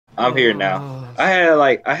I'm here now. I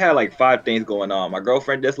had like 5 things going on. My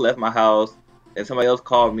girlfriend just left my house, and somebody else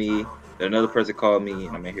called me. Then another person called me,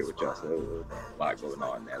 and I'm in here with y'all. So there was a lot going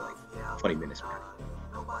on there, like 20 minutes.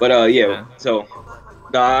 But yeah. Yeah. So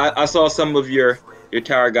no, I saw some of your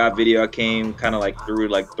Tower God video. I came kind of like through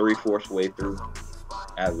like 3/4 way through.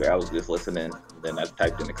 I was just listening. Then I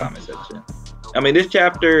typed in the comment section. I mean, this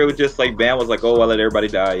chapter it was just like Bam was like, "Oh, I let everybody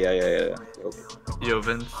die." Yeah. Okay. Yo,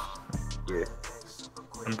 Vince. Yeah.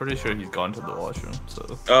 I'm pretty sure he's gone to the washroom, so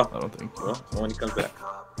Oh. I don't think. Well, when he comes back.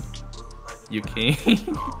 You came.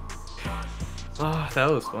 Ah, that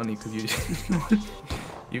was funny because you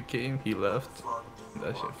you came, he left.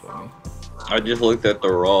 That shit funny. I just looked at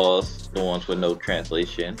the raws, the ones with no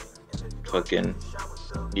translation. Fucking.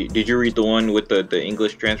 Did you read the one with the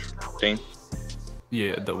English trans thing?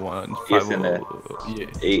 Yeah, the one. Yeah, send that. Yeah.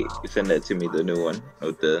 Hey, send that to me, the new one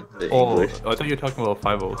with the Oh, English. I thought you were talking about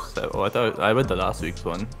 507. Oh, I thought I read the last week's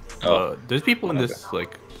one. Oh. There's people in this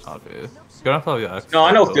like. Okay. Grandpa, yeah. No,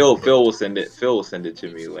 I know Phil. Phil will send it. Phil will send it to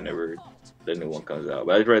me whenever the new one comes out.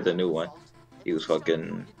 But I just read the new one. He was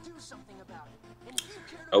fucking.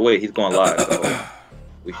 Oh wait, he's going live. So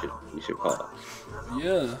we should pause.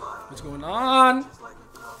 Yeah, what's going on?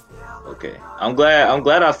 Okay, I'm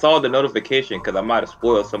glad I saw the notification because I might have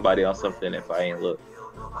spoiled somebody on something if I ain't look.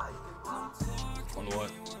 On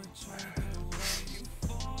what?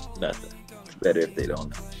 Nothing. It's better if they don't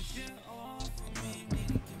know.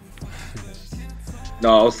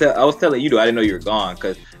 No, I was telling you though. I didn't know you were gone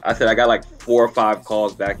because I said I got like 4 or 5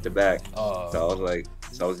 calls back to back. So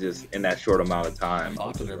I was just in that short amount of time.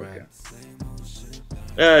 Talk to her,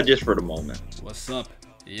 man. Just for the moment. What's up,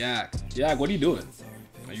 Yak? Yak, what are you doing?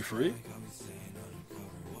 Are you free?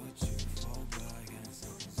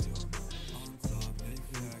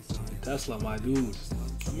 Tesla, my dude.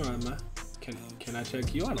 I'm alright, man. Can I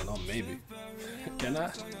check you? I don't know, maybe. Can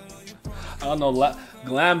I? I don't know.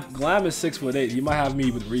 Glam is 6'8". He might have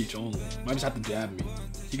me with reach only. Might just have to jab me.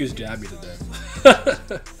 He can just jab me to death.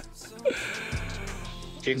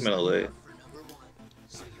 Achievement alert.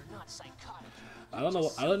 I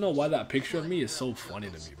don't know why that picture of me is so funny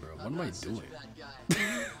to me, bro. What am I doing?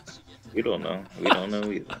 We don't know. We don't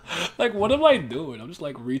know either. Like, what am I doing? I'm just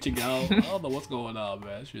like reaching out. I don't know what's going on,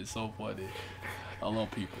 man. Shit's so funny. I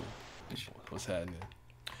love people. What's happening?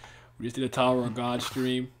 We just did a Tower of God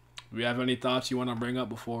stream. Do we have any thoughts you want to bring up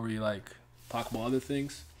before we like talk about other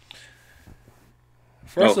things?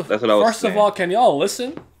 First of all, can y'all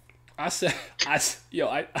listen? I said, I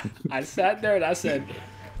sat there and I said,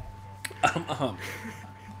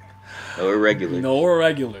 no irregulars. No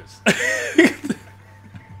irregulars.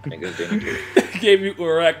 Niggas didn't get it. Gave you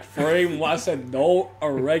correct frame. I said no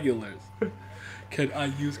irregulars. Can I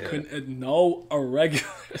use no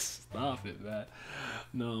irregulars? Stop it, man.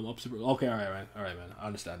 No, I'm super. Okay, all right, man. I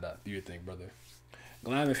understand that. Do your thing, brother.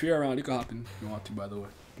 Glam, if you're around, you can hop in if you want to. By the way,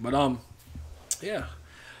 but yeah.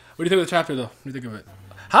 What do you think of the chapter, though? What do you think of it?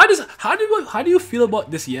 How do you feel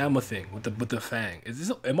about this Yama thing with the Fang?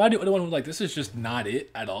 Am I the only one who's like, this is just not it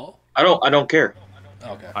at all? I don't care.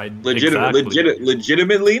 Okay.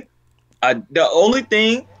 Legitimately, the only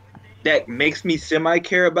thing that makes me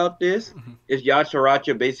semi-care about this is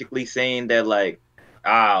Yashiracha basically saying that like,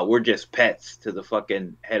 we're just pets to the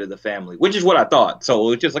fucking head of the family, which is what I thought.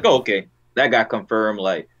 So it's just like, oh, okay, that got confirmed.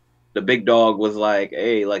 Like, the big dog was like,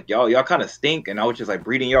 hey, like y'all kind of stink, and I was just like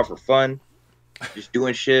breeding y'all for fun, just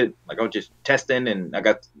doing shit. Like I was just testing, and I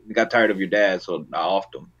got tired of your dad, so I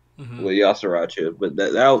offed him with Yashiracha. But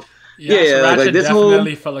that like this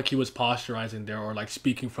definitely felt like he was posturizing there, or like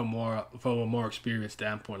speaking from a more experienced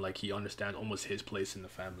standpoint, like he understands almost his place in the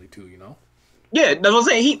family too, you know? Yeah, that's what I'm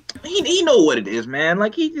saying. He know what it is, man.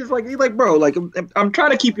 Like he's like, bro, like I'm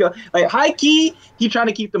trying to keep you like high key. He's trying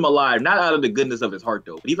to keep them alive, not out of the goodness of his heart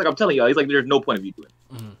though. But he's like, I'm telling y'all, he's like, there's no point of you doing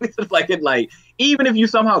it. It's like even if you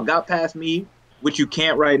somehow got past me, which you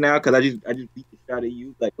can't right now, because I just beat the shot at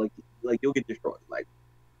you, like you'll get destroyed. Like,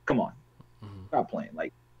 come on, stop playing.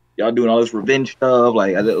 Like y'all doing all this revenge stuff.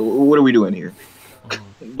 Like, what are we doing here?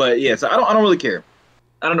 But yeah, so I don't really care.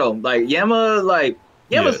 I don't know. Like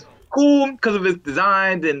Yama's cool because of his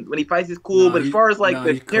designs, and when he fights, he's cool. But as far as like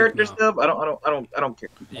the character stuff, I don't care.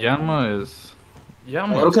 Yama. I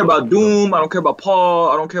don't care about Doom. I don't care about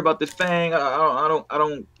Paul. I don't care about this Fang. I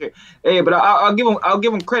don't care. Hey, but I'll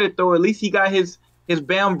give him credit though. At least he got his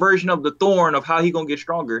Bam version of the Thorn of how he gonna get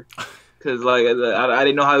stronger. Because like I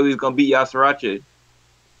didn't know how he was gonna beat Yasarachi.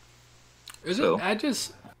 I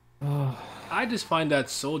just find that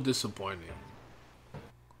so disappointing.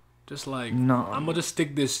 Just like, no. I'm gonna just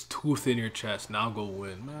stick this tooth in your chest. Now go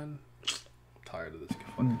win, man. I'm tired of this.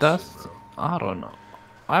 That's, I don't know.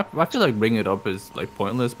 I feel like bringing it up is like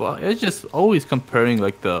pointless, but it's just always comparing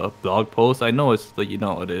like the blog post. I know it's like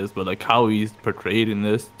it is, but like how he's portrayed in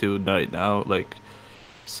this to right now, like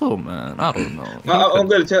so man, I don't know. He I'm could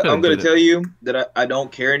gonna tell could have did it. you that I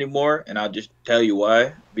don't care anymore, and I'll just tell you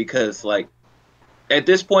why. Because like at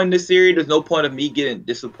this point in the series, there's no point of me getting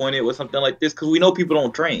disappointed with something like this because we know people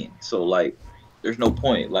don't train. So like, there's no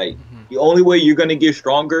point. Like the only way you're gonna get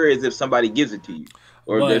stronger is if somebody gives it to you,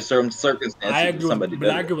 or there's But certain I circumstances that agree with, somebody but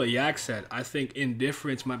does I it. agree with what Yak said. I think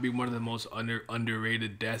indifference might be one of the most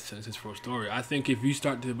underrated deaths in his full story. I think if you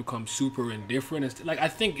start to become super indifferent, it's, like I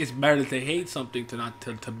think it's better to hate something to not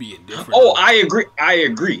to be indifferent. Oh, I agree. I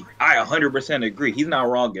agree. I 100% agree. He's not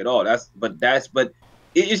wrong at all. But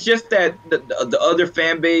it's just that the other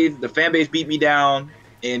the fan base beat me down,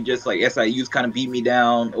 and just like SIU's kind of beat me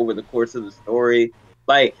down over the course of the story.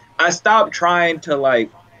 Like I stopped trying to like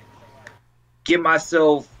get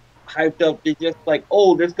myself hyped up to just like,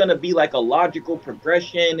 oh, there's gonna be like a logical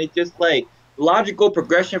progression. It's just like logical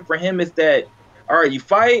progression for him is that all right, you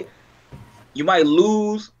fight, you might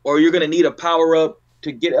lose, or you're gonna need a power up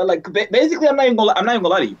to get like basically. I'm not even gonna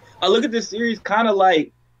lie to you. I look at this series kind of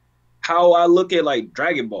like how I look at like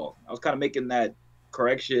Dragon Ball. I was kind of making that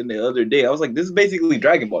correction the other day. I was like, this is basically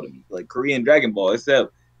Dragon Ball to me, like Korean Dragon Ball,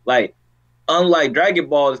 except like unlike Dragon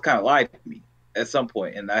Ball, it's kind of lied to me at some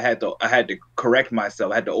point, and I had to correct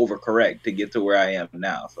myself. I had to overcorrect to get to where I am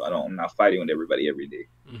now. So I'm not fighting with everybody every day.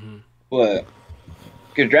 Mm-hmm. But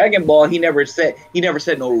because Dragon Ball, he never set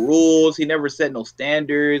no rules, he never set no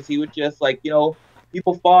standards. He was just like,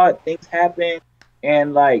 people fought, things happened,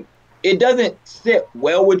 and like it doesn't sit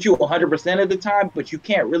well with you 100% of the time, but you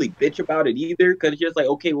can't really bitch about it either because it's just like,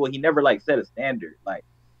 okay, well, he never like set a standard. Like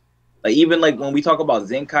even like when we talk about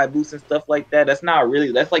Zenkai boosts and stuff like that, that's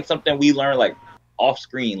like something we learn like off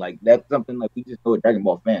screen. Like that's something like we just know a Dragon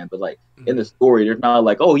Ball fan, but like in the story, there's not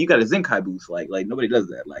like, oh, you got a Zenkai boost. Like nobody does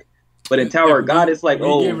that. Like, but in Yeah, Tower of God, it's like, we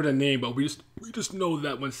oh, gave it a name, but we just know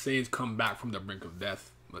that when Saiyans come back from the brink of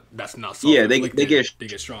death, but that's not yeah, self-inflicted. They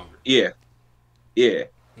get stronger. yeah, yeah.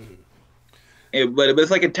 But it's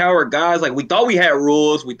like in Tower of Gods, like we thought we had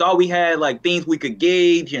rules, we thought we had like things we could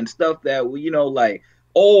gauge and stuff that we, like,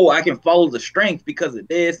 oh, I can follow the strength because of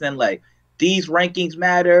this, and like these rankings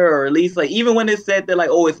matter, or at least like even when it said that like,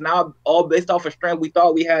 oh, it's not all based off of strength, we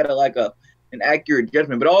thought we had an accurate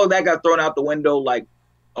judgment, but all of that got thrown out the window like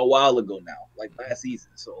a while ago now, like last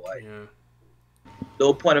season. So like,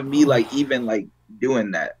 no point of me like even like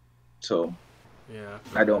doing that. So yeah,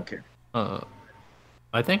 I don't care.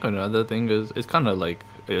 I think another thing is it's kind of like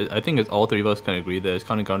I think it's all three of us can agree that it's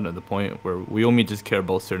kind of gotten to the point where we only just care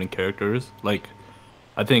about certain characters. Like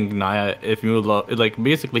I think Naya, if you love, like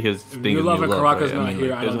basically his thing is Love and Karaka's right? not here.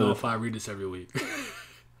 Like, I don't know if I read this every week.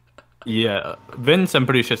 Yeah, Vince, I'm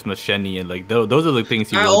pretty sure it's Macheni, and like those are the things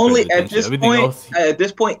he I really only pays attention. at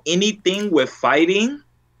this point anything with fighting,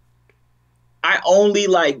 I only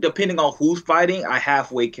like depending on who's fighting, I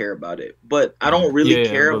halfway care about it. But I don't really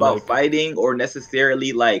care about like, fighting or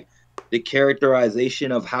necessarily like the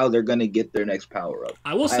characterization of how they're gonna get their next power up.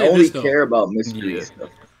 I will I say only this though. care about mystery stuff.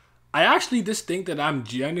 I actually just think that I'm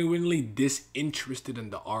genuinely disinterested in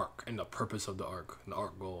the arc and the purpose of the arc and the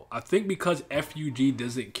arc goal. I think because FUG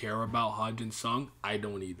doesn't care about Hajin Sung, I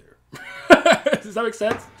don't either. Does that make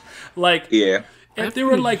sense? Like, yeah. If they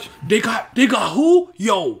were like, they got who?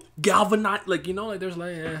 Yo, galvanize, like, like there's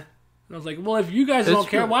like, And I was like, well, if you guys don't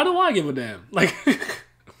care, why do I give a damn? Like, it's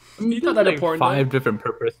not that like important. 5 different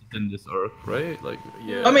purposes in this arc, right? Like,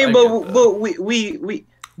 yeah. I mean, but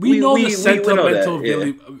we know the we sentimental know that,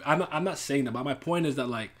 value. I'm not saying that, but my point is that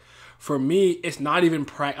like, for me, it's not even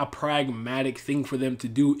a pragmatic thing for them to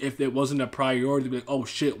do if it wasn't a priority to be like, oh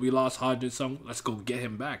shit, we lost Hajin Sung, let's go get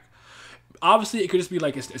him back. Obviously, it could just be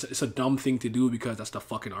like it's a dumb thing to do because that's the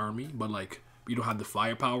fucking army, but like you don't have the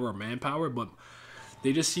firepower or manpower. But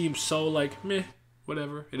they just seem so like meh,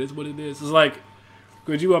 whatever. It is what it is. It's like,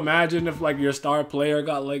 could you imagine if like your star player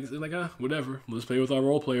got like whatever, let's play with our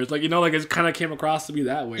role players. Like like it kind of came across to me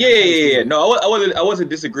that way. Yeah. No, I wasn't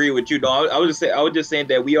disagreeing with you. No, I was just saying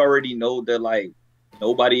that we already know that like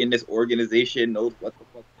nobody in this organization knows what the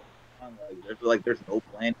fuck is going on. Like there's no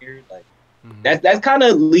plan here. Like. Mm-hmm. That kind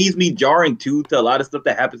of leaves me jarring too to a lot of stuff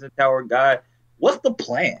that happens in Tower of God. What's the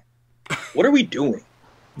plan? What are we doing?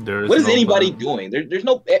 What is anybody doing? There's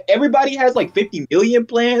no. Everybody has like 50 million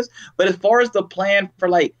plans, but as far as the plan for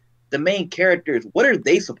like the main characters, what are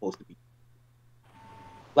they supposed to be?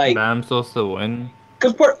 Like, I'm supposed to win.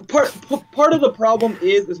 Because part of the problem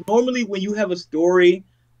is normally when you have a story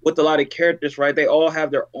with a lot of characters, right? They all have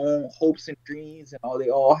their own hopes and dreams, and they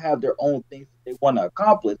all have their own things that they want to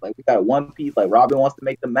accomplish. Like we got One Piece, like Robin wants to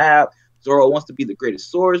make the map, Zoro wants to be the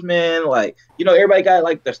greatest swordsman. Like, you know, everybody got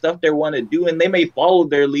like the stuff they want to do, and they may follow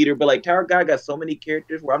their leader. But like Tower God got so many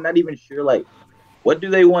characters where I'm not even sure like what do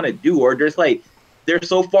they want to do, or just like they're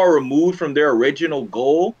so far removed from their original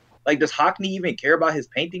goal. Like, does Hockney even care about his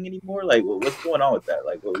painting anymore? Like, what's going on with that?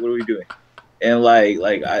 Like, what are we doing? And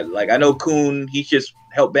I know Kun, he's just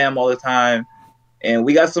help Bam all the time, and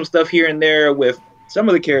we got some stuff here and there with some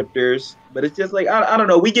of the characters, but it's just like I don't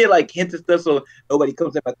know. We get like hints and stuff, so nobody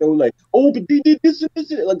comes at my throat like, oh, but they did this and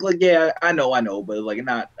this. Like yeah, I know, but like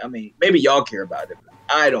not. I mean, maybe y'all care about it, but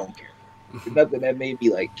I don't care. There's nothing that made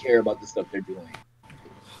me like care about the stuff they're doing.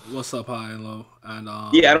 What's up, High and Low? And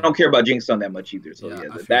yeah, I don't care about Jinx on that much either. So yeah,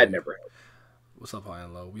 that never helped. What's up, High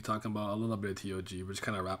and Low? We talking about a little bit of TOG. We're just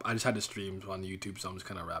kind of wrap. I just had the streams on YouTube, so I'm just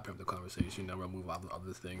kind of wrapping up the conversation. Then we'll move on to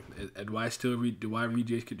other things. And do I still read? Do I read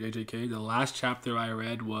JJK? The last chapter I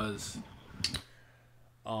read was,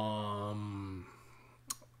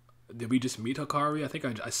 did we just meet Hikari? I think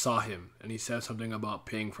I saw him, and he said something about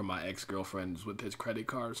paying for my ex-girlfriends with his credit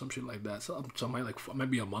card or some shit like that. So I might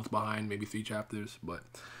be a month behind, maybe 3 chapters, but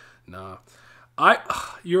nah.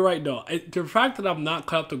 You're right though. The fact that I'm not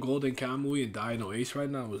caught up to Golden Kamuy and Dino Ace right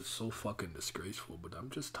now was so fucking disgraceful. But I'm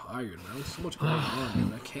just tired, man. There's so much going on,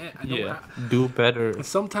 man. I can't. Do better.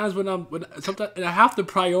 Sometimes and I have to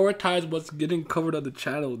prioritize what's getting covered on the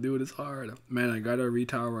channel, dude. It's hard, man. I gotta read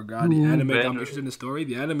Tower of God. The anime, I'm interested in the story.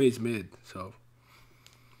 The anime is mid, so.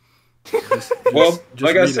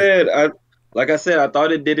 Like I said, I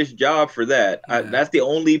thought it did its job for that. Yeah. That's the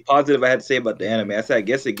only positive I had to say about the anime. I said, I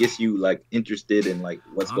guess it gets you like interested in like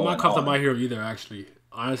what's going on. I'm not comfortable with My Hero either, actually.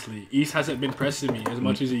 Honestly, East hasn't been pressing me as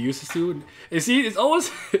much as he used to. And see, it's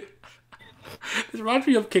always it reminds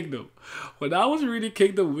me of Kingdom. When I was reading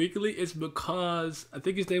Kingdom Weekly, it's because I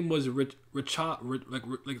think his name was Richard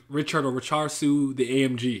or Richard Sue, the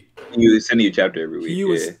AMG. He was sending you a chapter every week. He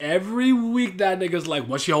was every week. That nigga's like,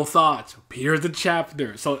 "What's your thoughts? Here's the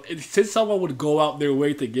chapter." So since someone would go out their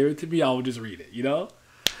way to give it to me, I would just read it. You know.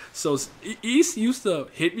 So East used to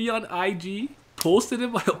hit me on IG, posted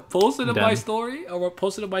in my story or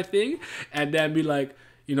posted in my thing, and then be like,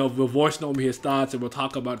 you know, will voice note me his thoughts and we'll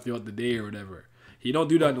talk about it throughout the day or whatever. He don't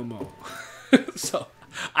do that no more. So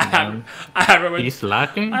I haven't read. He's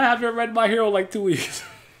slacking. I haven't read My Hero like 2 weeks.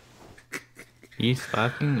 He's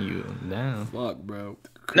slacking you down. Fuck, bro.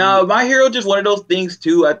 No, My Hero just one of those things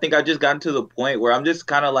too. I think I just gotten to the point where I'm just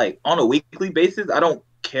kind of like on a weekly basis. I don't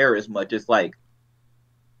care as much. It's like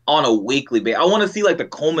on a weekly basis. I want to see like the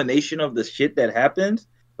culmination of the shit that happens.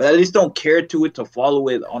 But I just don't care to follow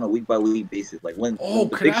it on a week by week basis. Like when the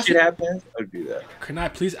big shit happens, I'll do that. Can I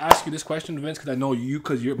please ask you this question, Vince? Because I know you,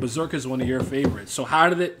 because your Berserk is one of your favorites. So how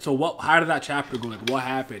did that chapter go? Like what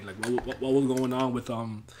happened? Like what was going on with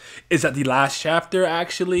Is that the last chapter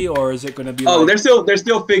actually, or is it gonna be? Oh, they're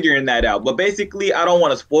still figuring that out. But basically, I don't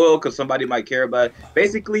want to spoil because somebody might care about it.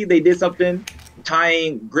 Basically, they did something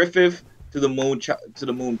tying Griffith to the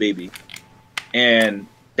moon baby, and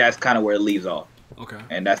that's kind of where it leaves off. Okay.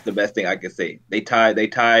 And that's the best thing I can say. They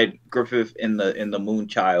tied Griffith in the Moon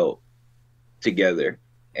Child together,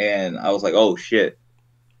 and I was like, oh shit.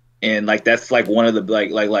 And like that's like one of the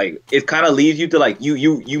like it kind of leads you to like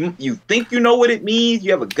you think you know what it means.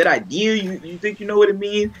 You have a good idea. You think you know what it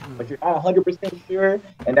means, but you're not 100% sure,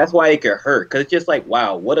 and that's why it could hurt. Because it's just like,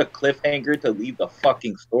 wow, what a cliffhanger to leave the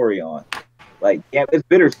fucking story on. Like, yeah, it's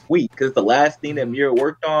bittersweet because it's the last thing that Mira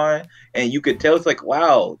worked on, and you could tell it's like,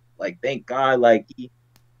 wow. Like, thank God, like, he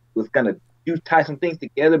was gonna tie some things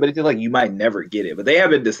together, but it's just like you might never get it. But they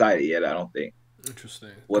haven't decided yet, I don't think.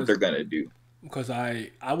 Interesting. What they're gonna do. Because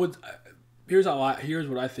here's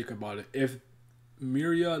what I think about it. If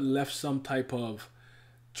Miria left some type of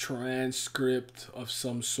transcript of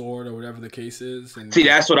some sort or whatever the case is, and see,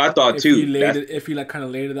 that's what I thought too. If he like kind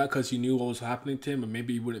of laid it out because he knew what was happening to him, and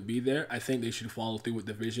maybe he wouldn't be there, I think they should follow through with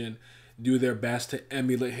the vision. Do their best to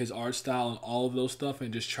emulate his art style and all of those stuff,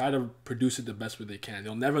 and just try to produce it the best way they can.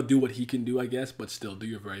 They'll never do what he can do, I guess, but still do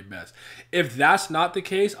your very best. If that's not the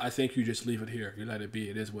case, I think you just leave it here. You let it be.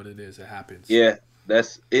 It is what it is. It happens. Yeah,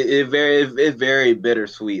 that's it. It's very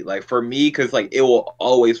bittersweet. Like for me, because like it will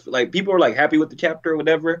always like people are like happy with the chapter or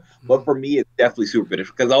whatever, but for me, it's definitely super bitter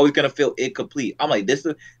because I'm always gonna feel incomplete. I'm like this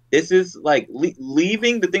is like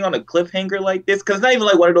leaving the thing on a cliffhanger like this because it's not even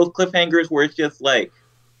like one of those cliffhangers where it's just like,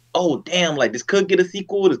 oh damn, like this could get a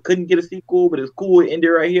sequel, this couldn't get a sequel, but it's cool, it ended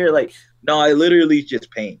right here. Like, no, I literally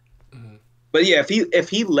just pain. Mm-hmm. But yeah, if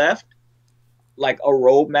he left like a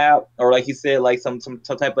roadmap or like you said, like some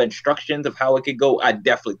type of instructions of how it could go, I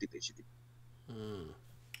definitely think they should do.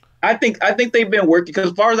 I think they've been working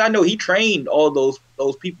because as far as I know, he trained all those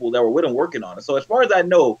people that were with him working on it. So as far as I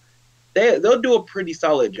know, they'll do a pretty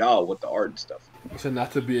solid job with the art and stuff. So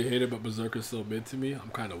not to be a hater, but Berserker's so mid to me. I'm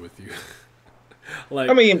kind of with you. I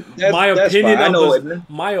Like mean, my that's opinion fine. I on know it.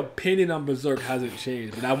 My opinion on Berserk hasn't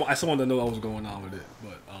changed, but I still want to know what was going on with it.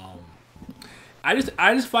 But I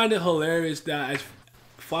just find it hilarious that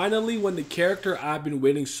finally when the character I've been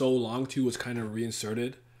waiting so long to was kind of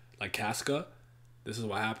reinserted, like Casca, this is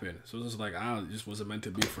what happened. So this is like it just wasn't meant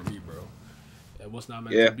to be for me, bro. It was not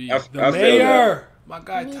meant Yeah, to be. I The feel mayor, my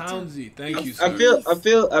guy Townsy. Thank you, I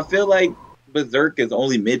sir. feel like Berserk is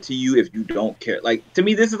only mid to you if you don't care. Like to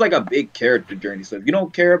me, this is like a big character journey. So if you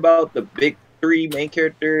don't care about the big three main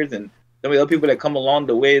characters and some of the other people that come along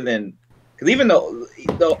the way, then because even though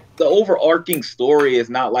the overarching story is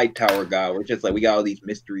not like Tower God, where it's just like we got all these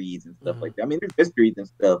mysteries and stuff like that. I mean, there's mysteries and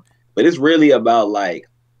stuff, but it's really about like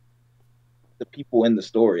the people in the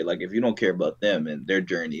story. Like if you don't care about them and their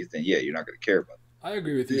journeys, then yeah, you're not gonna care about them. I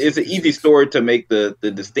agree with you. It's an easy story to make the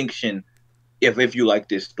distinction if you like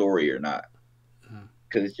this story or not.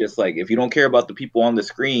 Because it's just like if you don't care about the people on the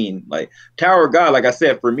screen, like Tower of God, like I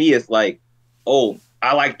said, for me, it's like, oh,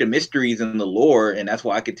 I like the mysteries and the lore, and that's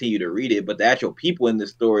why I continue to read it. But the actual people in the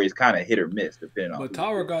story is kind of hit or miss, depending on. But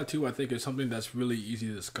Tower of God too, I think is something that's really easy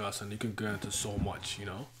to discuss, and you can get into so much. You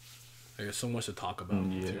know, like, there's so much to talk about.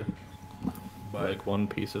 Yeah. Too. But like One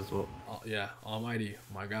Piece as well. Yeah, Almighty,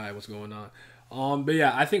 my guy, what's going on? But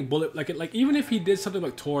yeah, I think Bullet, like even if he did something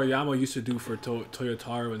like Toriyama used to do for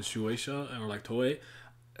Toyotaro and Shueisha, or like Toei,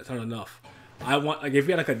 it's not enough. I want, like, if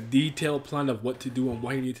he had like a detailed plan of what to do and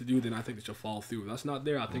what he needs to do, then I think it should fall through. If that's not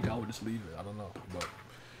there, I think I would just leave it. I don't know, but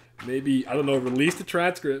maybe, I don't know, release the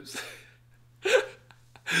transcripts.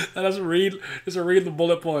 Let us read the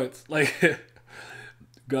bullet points. Like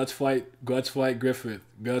Guts fight Griffith.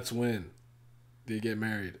 Guts win. They get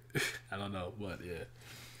married. I don't know, but yeah.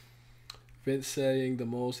 Vince saying the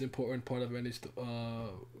most important part of any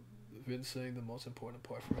Vince saying the most important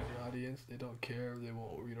part for any audience. They don't care. They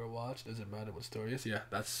won't read or watch. Doesn't matter what story is. Yeah,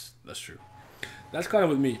 that's true. That's kind of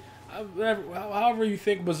with me. However you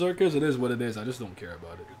think Berserk is, it is what it is. I just don't care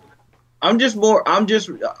about it. I'm just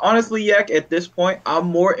honestly, Yak, at this point, I'm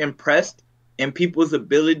more impressed in people's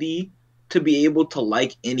ability to be able to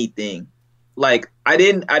like anything. Like I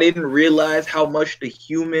didn't realize how much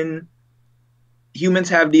humans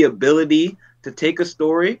have the ability to take a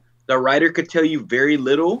story. The writer could tell you very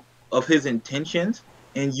little of his intentions,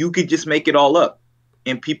 and you could just make it all up.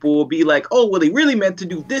 And people will be like, "Oh, well, he really meant to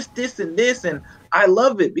do this, this, and this, and I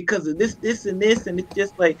love it because of this, this, and this." And it's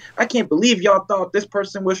just like, I can't believe y'all thought this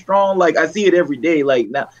person was strong. Like I see it every day. Like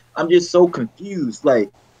now, I'm just so confused. Like,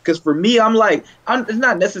 because for me, it's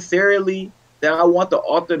not necessarily that I want the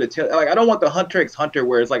author to tell. Like I don't want the Hunter x Hunter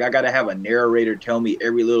where it's like I gotta have a narrator tell me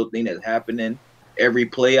every little thing that's happening, every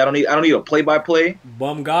play. I don't need a play by play.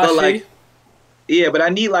 Bumgashi. But like, yeah, but I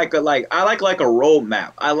need I like a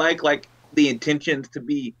roadmap. I like the intentions to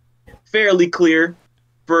be fairly clear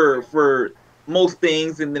for most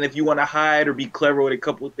things, and then if you want to hide or be clever with a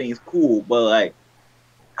couple of things, cool. But like,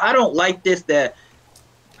 I don't like this that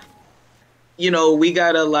we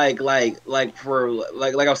gotta like I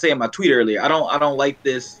was saying in my tweet earlier. I don't like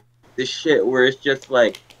this shit where it's just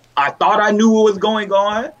like I thought I knew what was going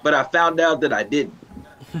on, but I found out that I didn't.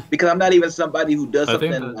 Because I'm not even somebody who does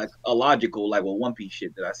something like illogical, like with One Piece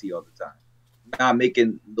shit that I see all the time. Not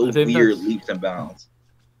making those weird leaps and bounds.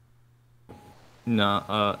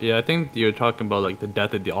 No, yeah, I think you're talking about like the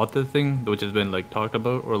death of the author thing, which has been like talked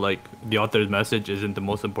about, or like the author's message isn't the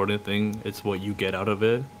most important thing; it's what you get out of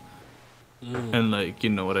it, and like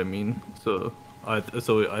you know what I mean. So I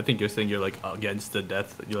think you're saying you're like against the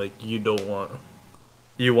death. You're like you don't want.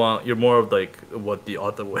 You're more of like what the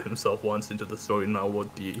author himself wants into the story, not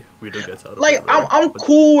what the reader gets out of it. Like I'm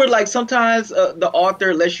cool with like sometimes the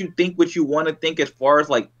author lets you think what you want to think as far as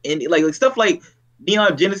like like stuff like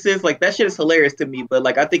Neon Genesis, like that shit is hilarious to me. But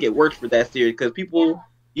like I think it works for that series because people,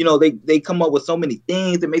 they come up with so many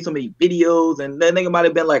things, they make so many videos, and then they might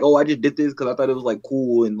have been like, oh, I just did this because I thought it was like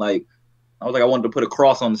cool, and like I was like I wanted to put a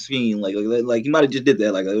cross on the screen, like he might have just did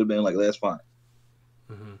that, like it would have been like that's fine.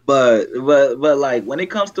 But like when it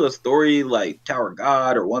comes to a story like Tower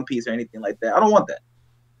God or One Piece or anything like that, I don't want that.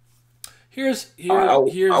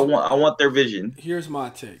 I want their vision. Here's my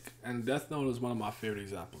take, and Death Note is one of my favorite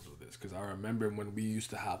examples of this because I remember when we used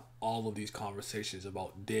to have all of these conversations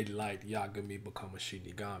about did Light Yagami become a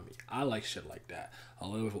Shinigami. I like shit like that. A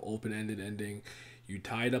little bit of an open-ended ending. You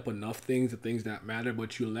tied up enough things, the things that matter,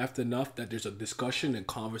 but you left enough that there's a discussion and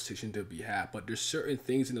conversation to be had. But there's certain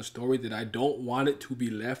things in the story that I don't want it to be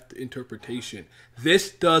left to interpretation. This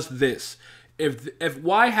does this. If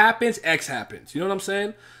Y happens, X happens. You know what I'm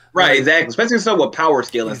saying? Right, exactly. Especially stuff with power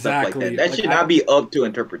scale and stuff like Exactly. that. That Like, should not be up to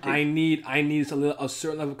interpretation. I need a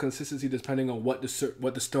certain level of consistency depending on what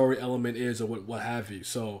the story element is or what have you.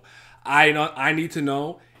 So I need to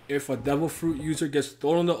know if a devil fruit user gets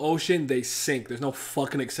thrown in the ocean, they sink. There's no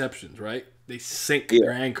fucking exceptions, right? They sink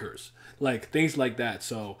their anchors, like things like that.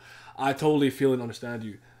 So I totally feel and understand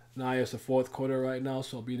you. Now it's the fourth quarter right now,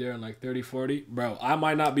 so I'll be there in like 30, 40. Bro, I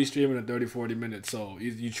might not be streaming in 30, 40 minutes. So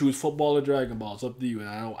you choose football or Dragon Ball. It's up to you. And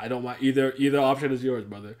I don't mind either option is yours,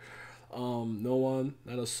 brother. No one,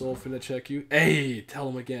 not a soul finna check you. Hey, tell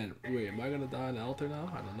him again. Wait, am I gonna die on the altar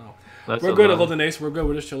now? I don't know. We're good, Golden Ace. We're good.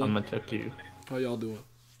 We're just chilling. I'm gonna check you. How y'all doing?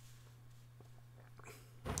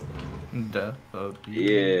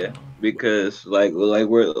 Yeah, because like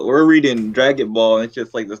we're reading Dragon Ball, and it's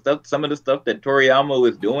just like some of the stuff that Toriyama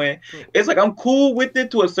was doing. It's like I'm cool with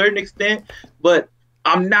it to a certain extent, but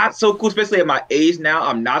I'm not so cool, especially at my age now.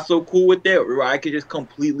 I'm not so cool with it where I could just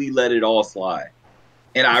completely let it all slide.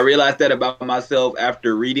 And I realized that about myself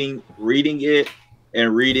after reading it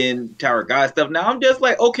and reading Tower God stuff. Now I'm just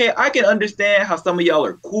like, okay, I can understand how some of y'all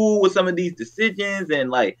are cool with some of these decisions, and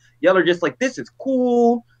like y'all are just like, this is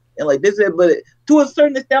cool, and like this is, but to a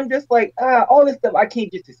certain extent, I'm just like, all this stuff, I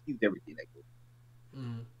can't just excuse everything that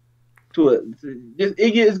goes.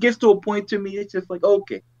 It gets to a point to me, it's just like,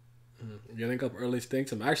 okay. Getting up early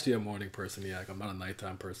stinks. I'm actually a morning person. Yeah, I'm not a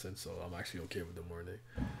nighttime person, so I'm actually okay with the morning.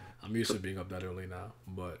 I'm used to being up that early now,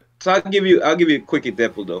 but so I'll give you a quick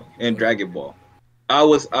example though. In Dragon Ball, I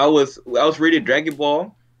was reading Dragon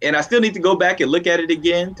Ball, and I still need to go back and look at it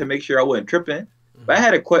again to make sure I wasn't tripping. But I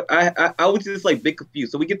had I was just like a bit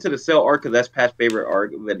confused. So we get to the Cell arc because that's Pat's favorite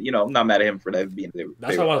arc. But I'm not mad at him for that being favorite.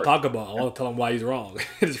 That's what I want to talk about. I want to tell him why he's wrong.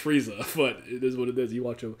 It's Frieza, but it is what it is. He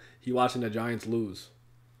watching the Giants lose.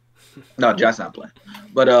 No, Josh not playing.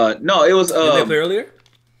 But no, it was. Did they play earlier?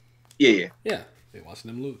 Yeah. They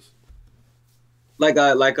watching them lose.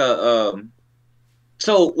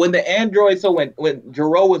 So when the androids, when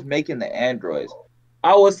Jiro was making the androids,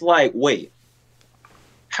 I was like, wait,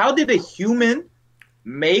 how did a human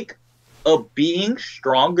make a being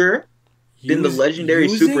stronger than the legendary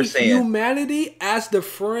Super Saiyan? Humanity as the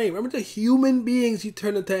frame. Remember the human beings he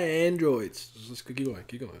turned into androids. Just keep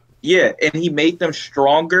going. Yeah, and he made them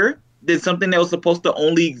stronger than something that was supposed to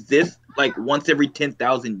only exist like once every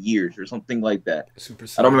 10,000 years or something like that. Super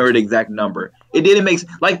Saiyan. I don't remember the exact number. It didn't make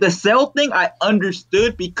sense. Like the cell thing, I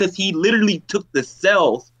understood because he literally took the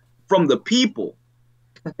cells from the people.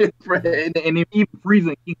 and even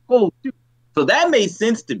freezing King Cold too. So that made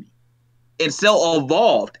sense to me. And Cell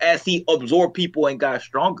evolved as he absorbed people and got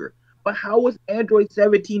stronger. But how was Android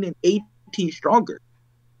 17 and 18 stronger?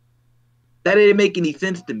 That didn't make any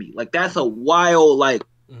sense to me. Like that's a wild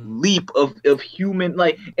leap of human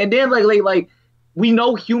and then like we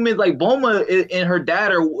know humans like Bulma and her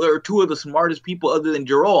dad are two of the smartest people other than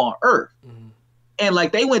Jiro on Earth. And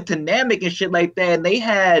like they went to Namek and shit like that, and they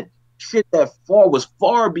had shit that was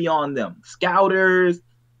far beyond them. Scouters,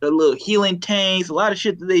 the little healing tanks, a lot of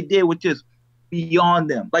shit that they did was just beyond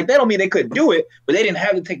them. Like that don't mean they couldn't do it, but they didn't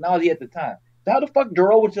have the technology at the time. So how the fuck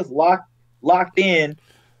Jiro was just locked in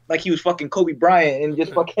like he was fucking Kobe Bryant and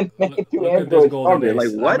just fucking made two androids stronger?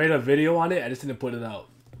 Like what? I made a video on it. I just didn't put it out.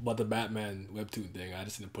 About the Batman webtoon thing. I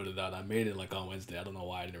just didn't put it out. I made it like on Wednesday. I don't know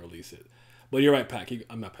why I didn't release it. But you're right, Pat.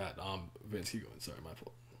 I'm not Pat. Vince, keep going. Sorry, my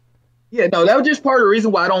fault. Yeah, no, that was just part of the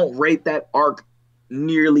reason why I don't rate that arc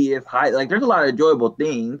nearly as high. Like, there's a lot of enjoyable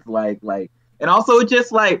things, and also it's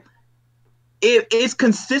just like it's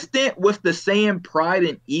consistent with the Saiyan pride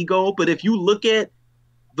and ego. But if you look at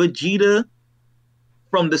Vegeta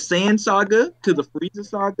from the Saiyan saga to the Frieza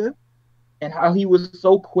saga, and how he was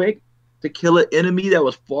so quick to kill an enemy that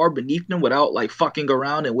was far beneath him without like fucking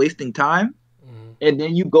around and wasting time, and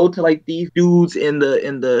then you go to like these dudes in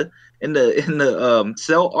the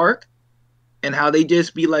Cell arc, and how they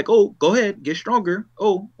just be like, oh, go ahead, get stronger.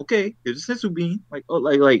 Oh, okay, here's a sensu bean. Like, oh,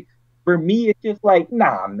 like for me, it's just like,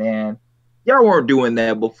 nah, man. Y'all weren't doing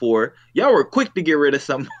that before. Y'all were quick to get rid of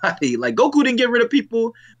somebody. Like Goku didn't get rid of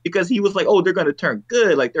people because he was like, oh, they're gonna turn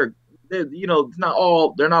good. Like they're they're not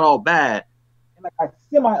all bad. And like I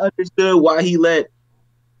semi understood why he let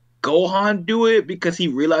Gohan do it, because he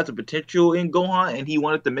realized the potential in Gohan and he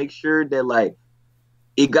wanted to make sure that like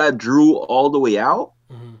it got Drew all the way out.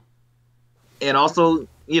 And also,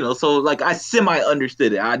 so like I semi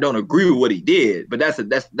understood it. I don't agree with what he did, but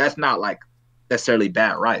that's not like necessarily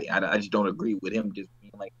bad writing. I just don't agree with him just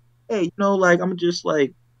being like, hey, like I'm just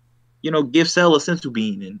like, give Cell a sensu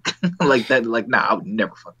bean and like that. Like, nah, I would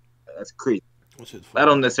never fucking. That's crazy. shit's I funny.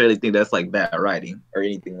 don't necessarily think that's like bad writing or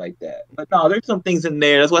anything like that. But no, there's some things in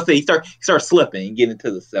there. That's why I say he start slipping and get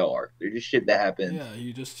into the cell arc. There's just shit that happens. Yeah,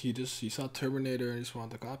 he saw Terminator and he just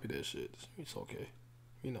wanted to copy that shit. It's okay,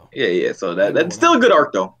 you know. Yeah. So I know that's what still a happened. good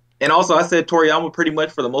arc though. And also, I said Toriyama pretty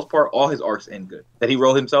much for the most part, all his arcs end good that he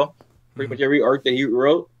wrote himself. Pretty much every arc that he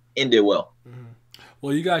wrote ended well.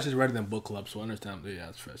 Well, you guys just read it in book club, so I understand. Yeah,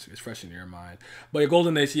 it's fresh. It's fresh in your mind. But your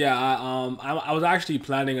Golden Age, yeah, I was actually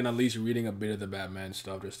planning on at least reading a bit of the Batman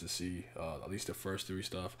stuff just to see at least the first 3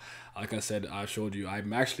 stuff. Like I said, I showed you. I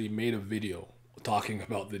actually made a video talking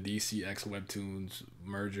about the DCX webtoons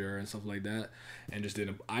merger and stuff like that, and just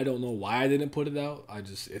didn't. I don't know why I didn't put it out.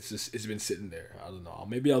 It's been sitting there. I don't know.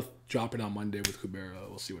 Maybe I'll drop it on Monday with Kubera.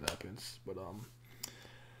 We'll see what happens. But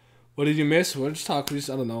what did you miss? We'll just talk. I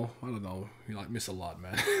don't know. You like miss a lot,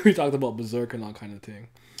 man. We talked about Berserk and all kind of thing.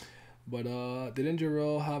 But didn't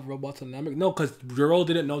Jiro have robots dynamic? No, because Jiro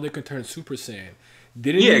didn't know they could turn Super Saiyan.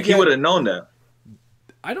 Didn't He would have known that.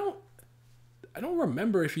 I don't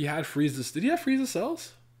remember if he had Frieza. Did he have Frieza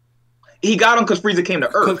cells? He got him because Frieza came to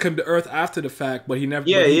Earth. Came to Earth after the fact, but he never.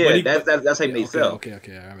 That's how he made Cell. Okay, I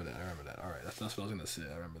remember that. All right, that's what I was gonna say.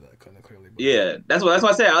 I remember that kind of clearly. But Yeah, that's why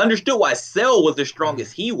I said I understood why Cell was the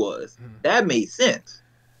strongest he was. That made sense.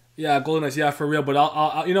 Yeah, Golden Knights, yeah, for real. But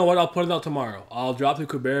I'll you know what? I'll put it out tomorrow. I'll drop the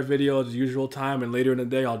Kubera video at the usual time, and later in the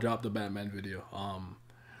day, I'll drop the Batman video.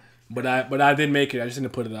 But I didn't make it. I just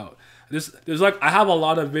didn't put it out. There's like I have a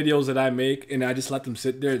lot of videos that I make, and I just let them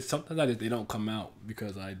sit there. Sometimes they don't come out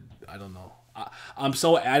because I don't know. I'm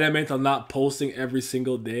so adamant on not posting every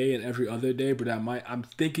single day and every other day, but I'm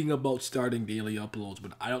thinking about starting daily uploads,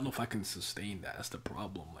 but I don't know if I can sustain that. That's the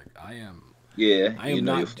problem. Like I am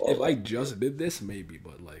not. If I just did this, maybe,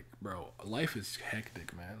 but like, bro, life is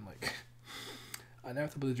hectic, man. Like, I never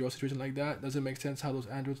thought about the Joe situation like that. Does it make sense how those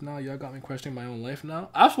androids now? Y'all got me questioning my own life now.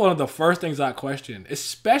 That's one of the first things I question.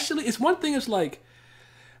 Especially, it's one thing. It's like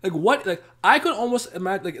what? Like I could almost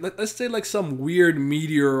imagine. Like let's say like some weird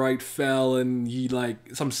meteorite fell and he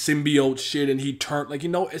like some symbiote shit and he turned like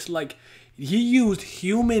it's like he used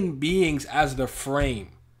human beings as the frame.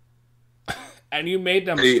 And you made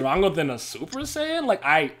them stronger than a Super Saiyan? Like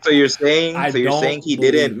So you're saying he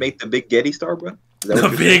didn't make the Big Getty Star, bro?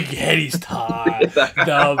 The Big Getty Star.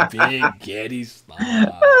 The Big Getty Star.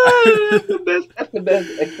 That's the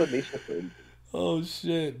best explanation for it. Oh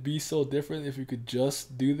shit! Be so different if you could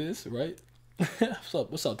just do this, right?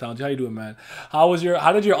 What's up, Townsy? How you doing, man? How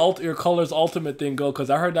did your Colors Ultimate thing go? Because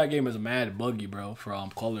I heard that game is mad buggy, bro. For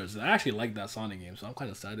Colors, I actually like that Sonic game, so I'm kind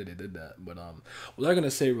of sad that they did that. But what I'm gonna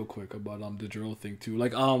say real quick about the drill thing too,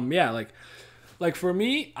 like for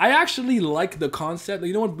me, I actually like the concept.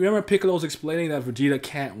 You know what? Remember Piccolo's explaining that Vegeta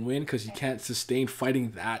can't win because he can't sustain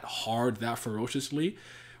fighting that hard, that ferociously.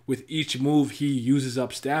 With each move, he uses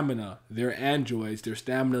up stamina. They're androids. Their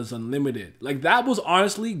stamina is unlimited. Like that was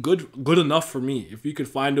honestly good enough for me. If you could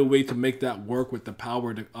find a way to make that work with the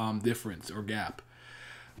power difference or gap,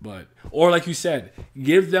 or like you said,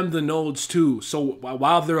 give them the nodes too. So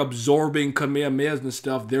while they're absorbing Kamehamehas and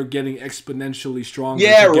stuff, they're getting exponentially stronger.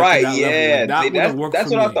 Yeah, right. Yeah, like, that's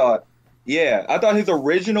what I thought. Yeah, I thought his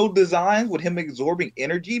original designs with him absorbing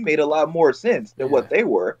energy made a lot more sense than what they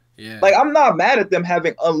were. Yeah. Like, I'm not mad at them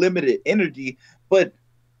having unlimited energy, but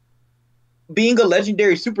being a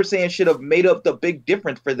legendary Super Saiyan should have made up the big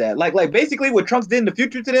difference for that. Like basically what Trunks did in the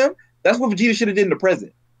future to them, that's what Vegeta should have did in the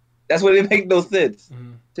present. That's what it make no sense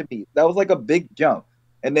to me. That was like a big jump.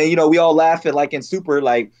 And then, we all laughing like in Super,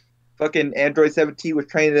 like, fucking Android 17 was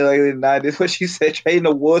training in the 90s. What she said, training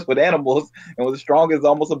the woods with animals and was as strong as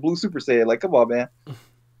almost a blue Super Saiyan. Like, come on, man.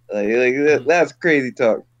 That's crazy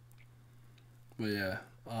talk. But yeah,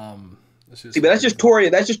 but that's just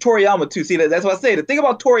Toriyama too. See, that's what I say. The thing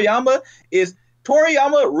about Toriyama is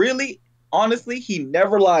Toriyama really, honestly, he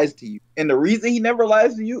never lies to you. And the reason he never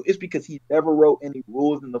lies to you is because he never wrote any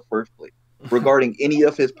rules in the first place regarding any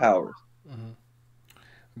of his powers.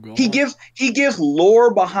 He gives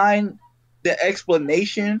lore behind the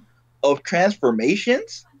explanation of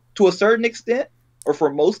transformations to a certain extent, or for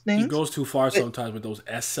most things. He goes too far sometimes with those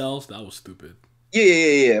S cells. That was stupid.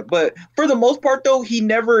 Yeah. But for the most part, though, he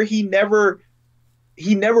never puts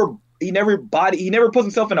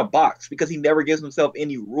himself in a box because he never gives himself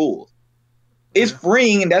any rules. It's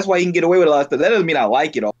freeing, and that's why he can get away with a lot of stuff. That doesn't mean I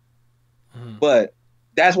like it all, but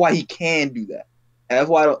that's why he can do that. And that's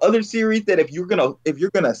why the other series that if you're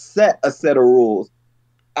gonna set a set of rules,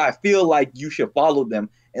 I feel like you should follow them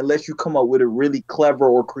unless you come up with a really clever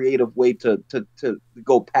or creative way to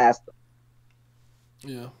go past them.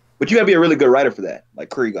 Yeah. But you gotta be a really good writer for that, like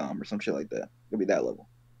Kurigam or some shit like that. It'll be that level.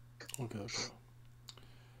 Okay.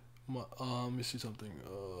 Let me see something.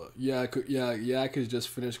 Yeah, I could just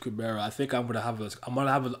finish Kubera. I think I'm gonna have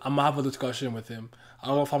a discussion with him. I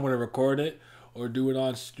don't know if I'm gonna record it or do it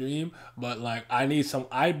on stream, but like I need some.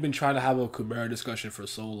 I've been trying to have a Kubera discussion for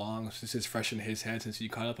so long since it's fresh in his head. Since he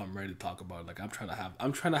caught up, I'm ready to talk about it. Like I'm trying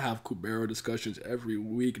to have Kubera discussions every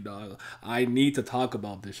week, dog. I need to talk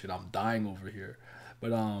about this shit. I'm dying over here,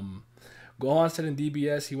 but Gohan said in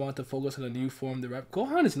DBS he wanted to focus on a new form. The rap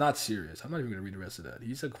Gohan is not serious. I'm not even gonna read the rest of that.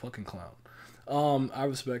 He's a fucking clown. I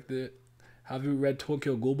respect it. Have you read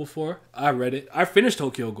Tokyo Ghoul before? I read it. I finished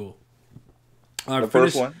Tokyo Ghoul. The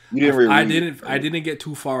first one? You didn't read. I didn't get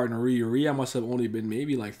too far in Ri. I must have only been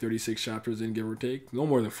maybe like 36 chapters in, give or take. No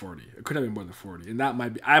more than 40. It could have been more than 40. And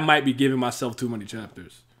I might be giving myself too many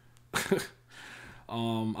chapters.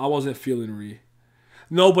 I wasn't feeling Ri.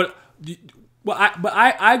 No, but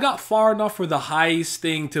I got far enough for the heist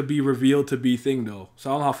thing to be revealed to be thing though. So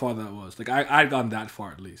I don't know how far that was. Like I'd gone that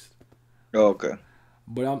far at least. Oh, okay.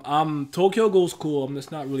 But Tokyo Ghoul's cool. It's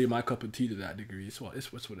not really my cup of tea to that degree. It's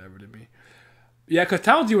whatever to me. Yeah, cause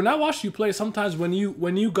Townsy, when I watched you play, sometimes when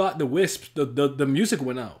you got the wisps, the music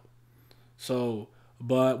went out. So,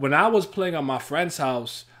 but when I was playing at my friend's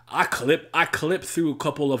house, I clipped through a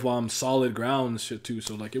couple of solid ground shit too.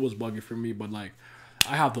 So like it was buggy for me, but like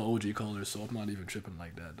I have the OG colors, so I'm not even tripping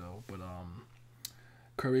like that though. But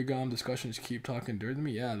Curry Gum discussions keep talking dirty to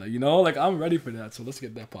me. Yeah, like like I'm ready for that. So let's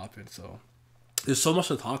get that popping. So there's so much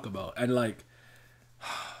to talk about, and like.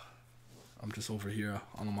 I'm just over here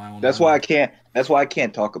on my own. That's why I can't. That's why I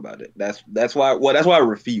can't talk about it. That's why. Well, that's why I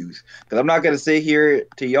refuse. Because I'm not gonna sit here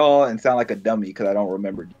to y'all and sound like a dummy because I don't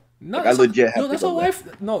remember. No, like, I legit have that's to go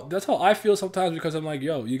how that's how I feel sometimes because I'm like,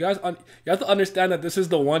 yo, you guys, you have to understand that this is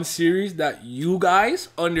the one series that you guys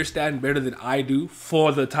understand better than I do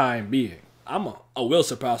for the time being. I will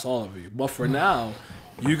surpass all of you, but for now,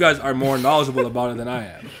 you guys are more knowledgeable about it than I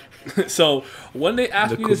am. So when they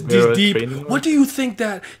ask me this deep, what do you think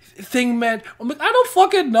that thing meant? I'm like, I don't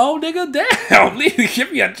fucking know, nigga. Damn,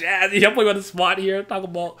 give me a chance. You put me on the spot here. Talk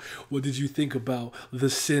about what did you think about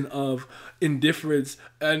the sin of indifference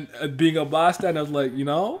and being a bystander? I was like,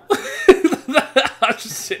 I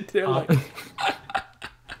just sit there like.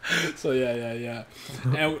 So yeah.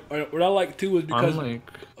 And what I like too is because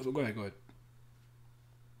go ahead.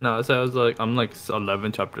 No, so I was like, I'm like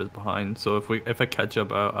 11 chapters behind. So if I catch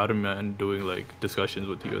up, I don't mind doing like discussions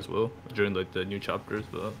with you as well during like the new chapters.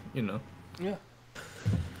 But Yeah.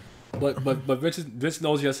 But Vince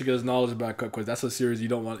knows he has to get his knowledge back up because that's a series you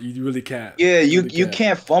don't want. You really can't. Yeah, you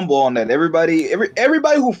can't fumble on that. Everybody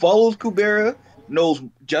who follows Kubera knows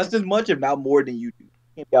just as much, if not more, than you do.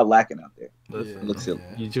 You can't be out lacking out there. Looks silly.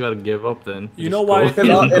 You just gotta give up then. You know why? It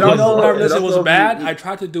was bad. I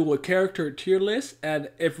tried to do a character tier list, and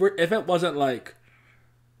if it wasn't like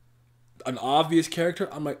an obvious character,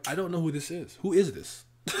 I'm like, I don't know who this is. Who is this?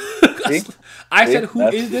 I said, who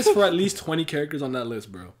is this for at least 20 characters on that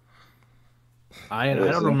list, bro. I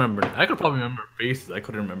don't remember. I could probably remember faces. I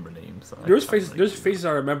couldn't remember names. So there's faces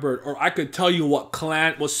I remembered, or I could tell you what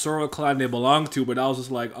Sora clan they belong to, but I was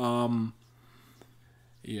just like,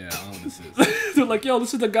 yeah, I don't know what this is. They're like, yo,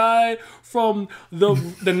 this is the guy from the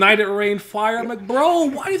Night It Rained Fire. I'm like, bro,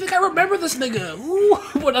 why do you think I remember this nigga? Ooh,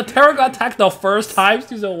 when a Terra got attacked the first time,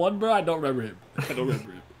 season 1, bro, I don't remember him.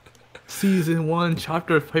 Season 1,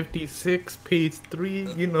 chapter 56, page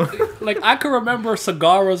 3, Like, I can remember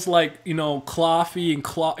Sagara's, like, Cloffy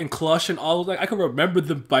and Clutch and all of that. I can remember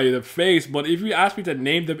them by their face, but if you ask me to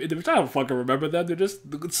name them, I don't fucking remember them. They're just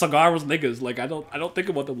Sagara's niggas. Like, I don't think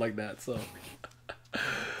about them like that, so...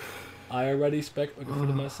 I already spec for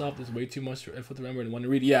myself. There's way too much info to remember and want to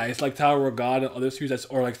read. Yeah, it's like Tower of God and other series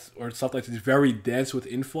or stuff like this, very dense with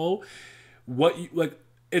info.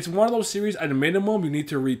 It's one of those series at a minimum you need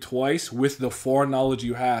to read twice with the foreknowledge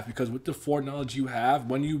you have, because with the foreknowledge you have,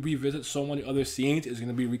 when you revisit so many other scenes, it's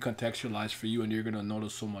gonna be recontextualized for you and you're gonna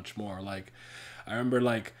notice so much more. Like I remember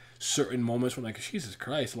like certain moments when like Jesus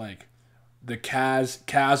Christ, like the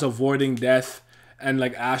Kaz avoiding death. And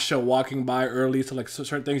like Asha walking by early, so like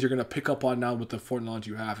certain things you're gonna pick up on now with the foreknowledge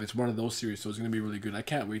you have. It's one of those series, so it's gonna be really good. I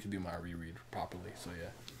can't wait to do my reread properly. So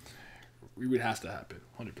yeah, reread has to happen,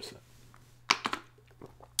 100%.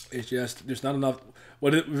 It's just there's not enough. Why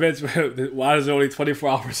is there only 24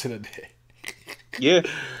 hours in a day? Yeah,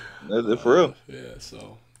 for real. Yeah,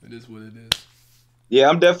 so it is what it is. Yeah,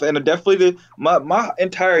 I'm definitely my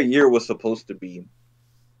entire year was supposed to be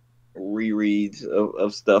rereads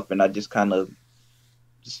of stuff, and I just kind of.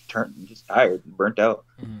 Just tired, burnt out,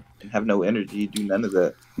 and have no energy to do none of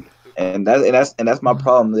that. And that's my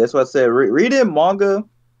problem. That's why I said reading manga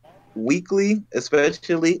weekly,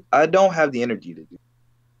 especially. I don't have the energy to do.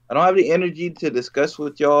 I don't have the energy to discuss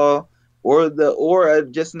with y'all, or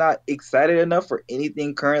I'm just not excited enough for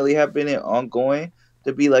anything currently happening ongoing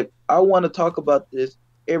to be like, I want to talk about this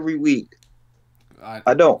every week.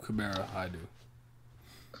 I don't. Chimera, I do.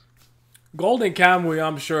 Golden Kamuy,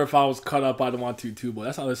 I'm sure if I was cut up, I'd want to too. But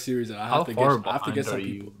that's not a series that I have to get. I have to get some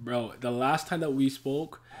people, bro. The last time that we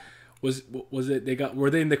spoke was it? Were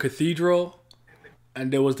they in the cathedral?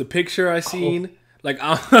 And there was the picture I seen. Like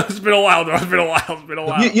it's been a while, though. It's been a while.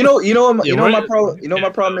 My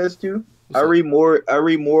problem is too. I read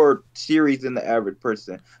more series than the average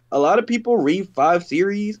person. A lot of people read 5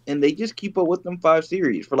 series and they just keep up with them 5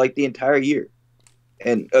 series for like the entire year,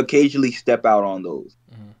 and occasionally step out on those.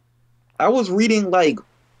 Mm-hmm. I was reading like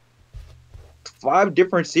 5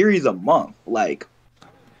 different series a month, like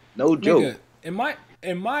no joke. In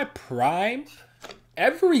my prime,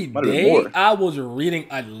 every day I was reading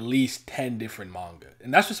at least 10 different manga.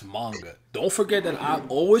 And that's just manga. Don't forget that I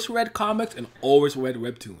always read comics and always read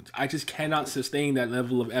webtoons. I just cannot sustain that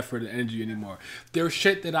level of effort and energy anymore. There's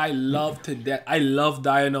shit that I love to death. I love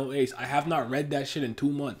Dino Ace. I have not read that shit in 2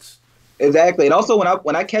 months. Exactly. And also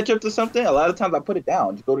when I catch up to something, a lot of times I put it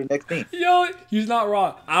down. Just go to the next thing. Yo, he's not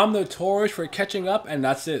wrong. I'm notorious for catching up and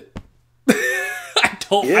that's it.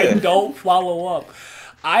 I don't follow up.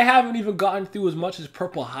 I haven't even gotten through as much as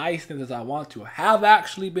Purple Hyacinth as I want to. I have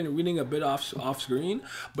actually been reading a bit off screen,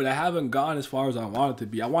 but I haven't gone as far as I wanted to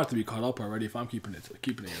be. I want it to be caught up already if I'm keeping it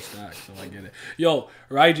in stack, so I get it. Yo,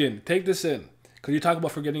 Raijin, take this in, because you talk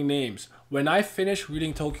about forgetting names. When I finished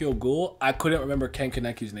reading Tokyo Ghoul, I couldn't remember Ken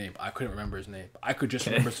Kaneki's name. I couldn't remember his name. I could just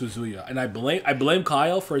remember Suzuya. And I blame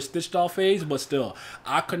Kyle for his stitched off phase, but still,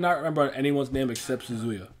 I could not remember anyone's name except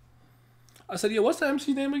Suzuya. I said, "Yo, what's the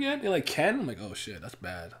MC name again?" They're like, "Ken." I'm like, "Oh shit, that's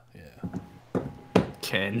bad." Yeah.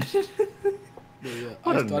 Ken. Yeah.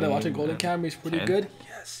 I started watching Golden Kamuy. It's pretty good.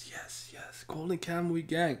 Yes. Golden Kamuy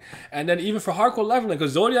gang. And then even for hardcore leveling,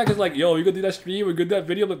 because Zodiac is like, "Yo, you gonna do that stream? We gonna do that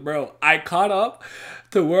video?" But bro, I caught up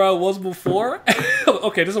to where I was before.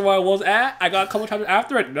 Okay, this is where I was at. I got a couple times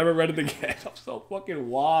after it. Never read it again. I'm so fucking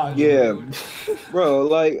washed. Yeah, bro.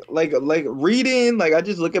 Like reading. Like I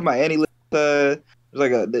just look at my Annie list.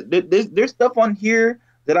 There's stuff on here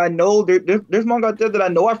that I know there's manga out there that I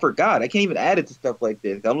know I forgot. I can't even add it to stuff like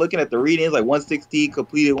this. I'm looking at the readings like 160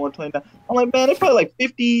 completed, 129. I'm like, man, there's probably like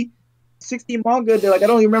 50, 60 manga that like I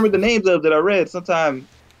don't even remember the names of that I read sometime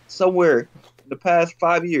somewhere in the past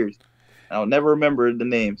 5 years. I'll never remember the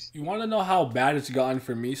names. You want to know how bad it's gotten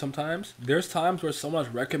for me sometimes? There's times where someone's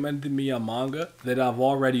recommended me a manga that I've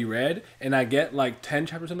already read, and I get like 10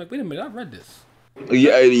 chapters. I'm like, wait a minute, I've read this.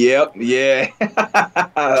 Yeah.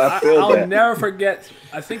 I'll never forget.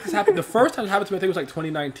 I think this happened. The first time it happened to me, I think it was like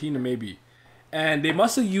 2019 or maybe. And they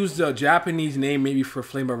must have used a Japanese name maybe for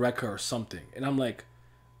Flame of Recca or something. And I'm like,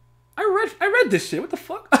 I read this shit. What the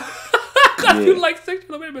fuck? I got through like 6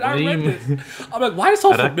 minutes, but I read this. I'm like, why is it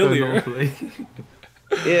so familiar?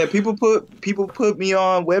 Yeah, people put me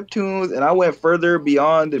on webtoons, and I went further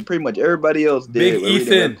beyond than pretty much everybody else did. Big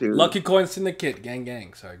Ethan, Lucky Coin Syndicate,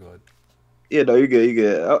 gang. Sorry, go ahead. Yeah, no, you're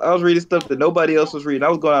good. I was reading stuff that nobody else was reading. I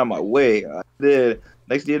was going out of my way. I did.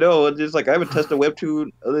 Next thing you know, it's just like I haven't touched a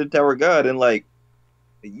webtoon other than Tower of God in like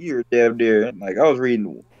a year, damn near. Like I was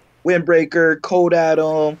reading Windbreaker, Cold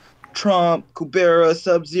Atom, Trump, Kubera,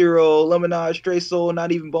 Sub-Zero, Lemonade, Stray Soul,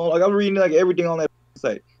 Not Even Bone. Like I was reading like everything on that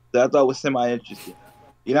site that I thought was semi-interesting.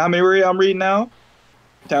 You know how many I'm reading now?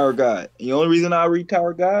 Tower of God. And the only reason I read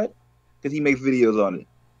Tower of God because he makes videos on it.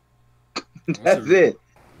 That's it.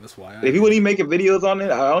 That's why. If he wouldn't even making videos on it,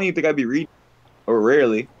 I don't even think I'd be reading, or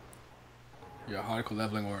rarely. Yeah, hardcore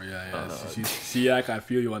leveling, or Siak, I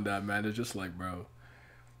feel you on that, man. It's just like, bro,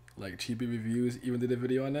 like Cheapy Reviews even did a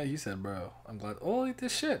video on that. He said, bro, I'm glad. Oh,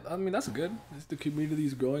 this shit. I mean, that's good. It's the community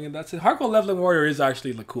is growing, and that's it. Hardcore Leveling Warrior is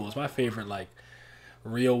actually like cool. It's my favorite, like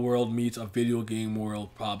real world meets a video game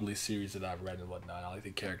world probably series that I've read and whatnot. I like the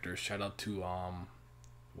characters. Shout out to wow,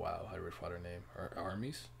 I forgot her name.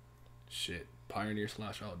 Armies, shit. Pioneer /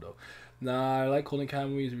 Aldo. Nah, I like Golden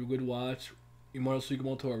Kamuy. It's a good watch. Immortal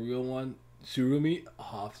Sugimoto, a real one. Surumi,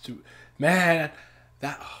 man,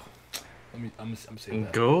 that. I'm saying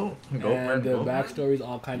that. Go, and man. The backstories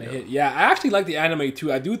all kind of hit. Yeah, I actually like the anime too.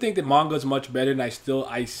 I do think the manga is much better, and I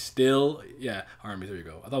still, yeah, Hermes. There you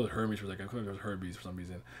go. I thought it was Hermes for like I thought it was Hermes for some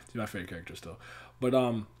reason. He's my favorite character still. But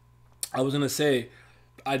I was gonna say,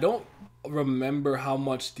 I don't remember how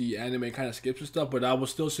much the anime kind of skips and stuff, but I would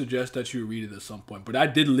still suggest that you read it at some point. But I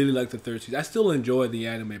did really like the third season. I still enjoy the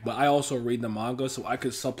anime, but I also read the manga so I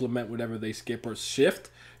could supplement whatever they skip or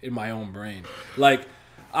shift in my own brain. Like,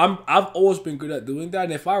 I've always been good at doing that,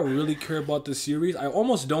 and if I really care about the series, I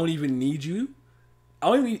almost don't even need you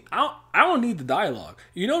I don't need the dialogue.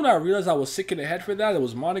 You know when I realized I was sick in the head for that? It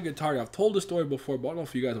was Monogatari. I've told the story before, but I don't know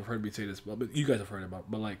if you guys have heard me say this, but you guys have heard about it.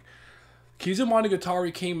 But like, Kizu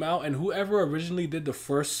Monogatari came out, and whoever originally did the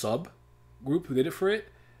first sub group who did it for it,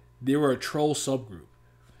 they were a troll subgroup.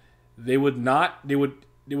 They would not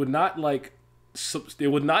like they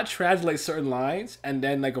would not translate certain lines, and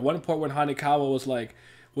then like at one point when Hanekawa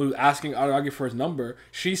was asking Aragi for his number,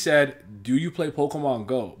 she said, "Do you play Pokemon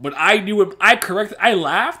Go?" But I knew it. I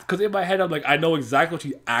laughed because in my head I'm like, I know exactly what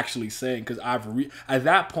she's actually saying because at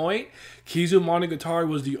that point, Kizu Monogatari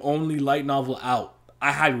was the only light novel out.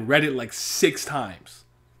 I had read it like 6 times.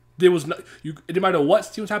 There was no it didn't matter what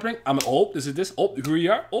scene was happening. I'm like, oh, this is this. Oh, here we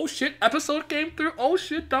are. Oh shit, episode came through. Oh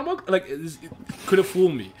shit, Dama. Like it couldn't fool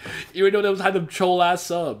me, even though they had them troll ass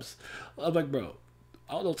subs. I'm like, bro,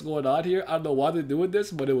 I don't know what's going on here. I don't know why they're doing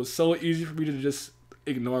this, but it was so easy for me to just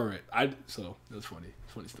ignore it. So it was funny.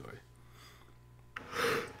 Funny story.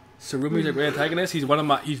 Sarumi's a great antagonist. He's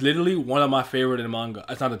literally one of my favorite in manga.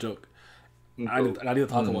 That's not a joke. I need to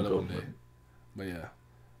talk about it one day. But yeah.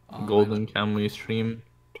 Golden Kamuy stream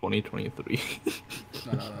 2023.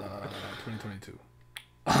 No, 2022.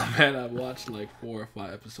 Oh man, I've watched like 4 or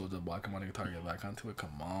 5 episodes of Black Monogatari. Get back onto it.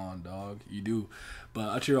 Come on, dog. You do.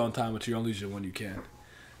 But at your own time, at your own leisure when you can.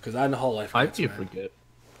 Because I know how life I gets, do man. forget.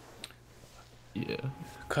 Yeah.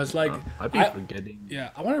 Cause like I'd be forgetting.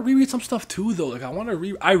 Yeah, I want to reread some stuff too though. Like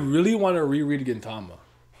I really want to reread Gintama.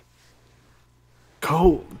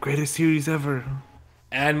 Go, greatest series ever.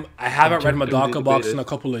 And I haven't read Madoka Box in a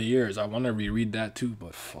couple of years. I want to reread that too,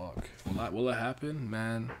 but fuck, will it happen,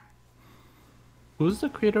 man? Who's the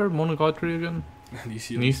creator of Monogatari again?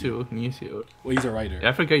 Nisio. Well, he's a writer. Yeah,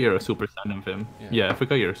 I forget you're a super fan of him. Yeah, I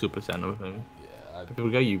forgot you're a super fan of him. I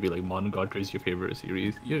forgot you'd be like Monogatari is your favorite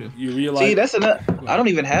series. Yeah. You realize? See, that's enough. I don't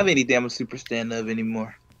even have any damn super stand up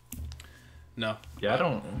anymore. No. Yeah, I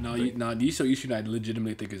don't. No, Nisio Ishii I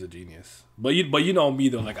legitimately think is a genius. But you know me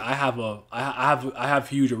though. Like I have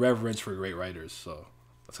huge reverence for great writers. So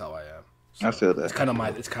that's how I am. So I feel that. It's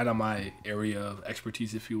kind of my area of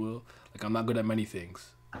expertise, if you will. Like I'm not good at many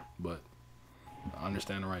things, but I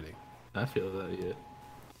understand writing. I feel that,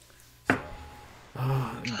 yeah.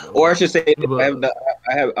 Or I should say, I'm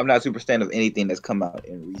not a super fan of anything that's come out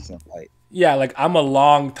in recent light. Yeah, like I'm a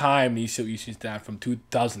long time Nisio Ishii stan from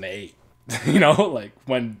 2008. You know, like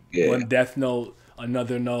when Death Note,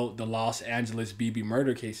 Another Note, the Los Angeles BB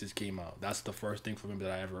murder cases came out. That's the first thing from him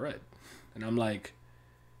that I ever read, and I'm like,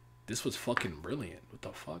 this was fucking brilliant. What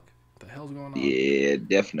the fuck? What the hell's going on? Yeah,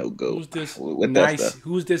 Death Note go. Who's this nice?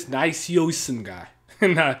 Who's this nice Yosen guy?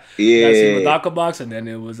 And I yeah, seen Madoka Box, and then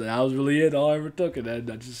that was really it. All I ever took, and then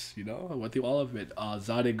I just I went through all of it.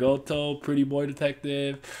 Zadegoto, Pretty Boy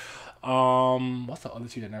Detective. What's the other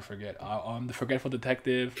two that I forget? The Forgetful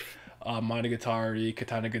Detective, Monogatari,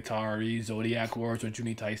 Katanagatari, Zodiac Wars with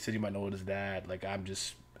Juni Tyson. You might know it as that. Like I'm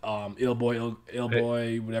just ill boy,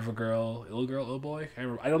 whatever girl, ill boy.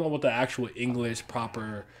 I don't know what the actual English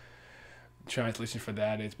proper translation for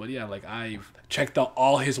that is, but yeah, like I've checked out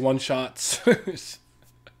all his one shots.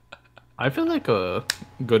 I feel like a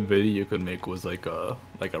good video you could make was like a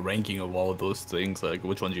ranking of all of those things, like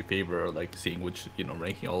which one's your favorite, or like seeing which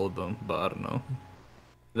ranking all of them. But I don't know.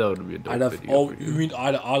 That would be a dope video. Oh, you mean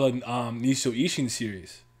all Nisio Ishin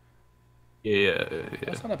series? Yeah.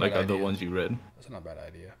 That's not a bad like idea. the ones you read. That's not a bad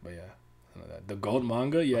idea, but yeah, the gold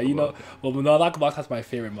manga. Yeah, well, Madoka Box has my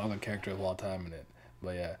favorite manga character of all time in it.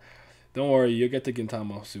 But yeah. Don't worry, you'll get to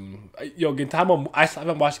Gintama soon. Yo, Gintama, I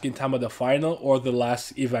haven't watched Gintama the final or the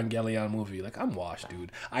last Evangelion movie. Like, I'm washed,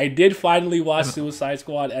 dude. I did finally watch Suicide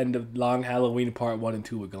Squad and the Long Halloween Part 1 and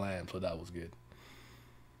 2 with Glam, so that was good.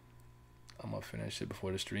 I'm gonna finish it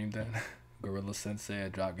before the stream then. Gorilla Sensei, I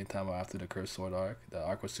dropped Gintama after the Cursed Sword arc. The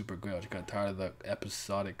arc was super good. I just got tired of the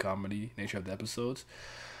episodic comedy nature of the episodes.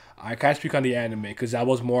 I can't speak on the anime because I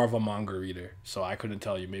was more of a manga reader, so I couldn't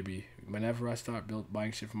tell you. Maybe whenever I start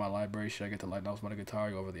buying shit from my library, should I get the Light Novels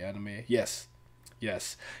Monogatari over the anime? Yes.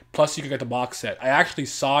 Plus, you can get the box set. I actually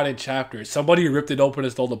saw it in chapters. Somebody ripped it open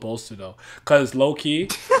and stole the poster though, cause low key,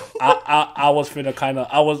 I was finna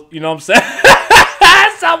you know what I'm saying?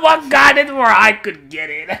 Someone got it where I could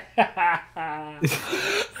get it. Ah,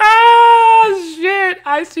 shit.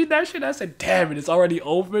 I seen that shit. I said, damn it, it's already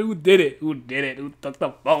open. Who did it? Who took the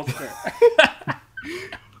poster?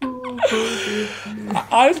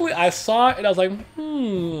 Honestly, I saw it and I was like,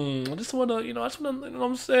 I just want to, you know what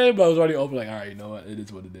I'm saying? But I was already open, like, all right, you know what? It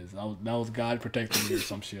is what it is. That was God protecting me or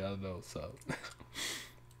some shit. I don't know, so...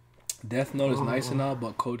 Death Note is nice and all,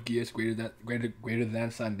 but Code Geass greater than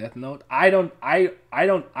sign Death Note. I don't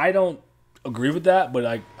agree with that, but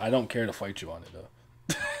I don't care to fight you on it though.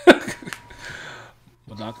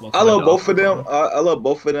 I love both of them. I love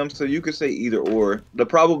both of them. So you could say either or. The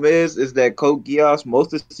problem is that Code Geass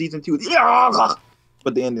most of season 2 is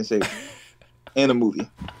but the ending saved and the movie.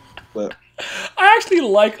 But I actually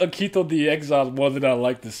like Akito the Exile more than I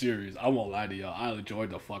like the series. I won't lie to y'all. I enjoyed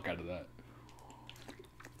the fuck out of that.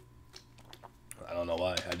 I don't know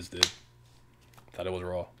why. I just did. Thought it was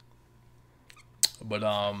raw. But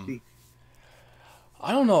I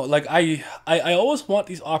don't know. Like I always want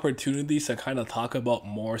these opportunities to kind of talk about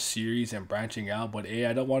more series and branching out. But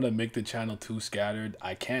I don't want to make the channel too scattered.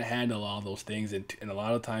 I can't handle all those things, and a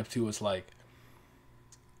lot of times too, it's like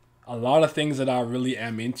a lot of things that I really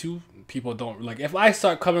am into. People don't like. If I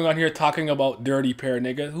start coming on here talking about Dirty Pair,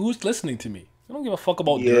 nigga, who's listening to me? I don't give a fuck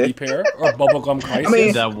about Dirty Pair or Bubblegum Crisis. I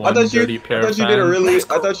mean, that one Dirty Pair. I thought you did a really.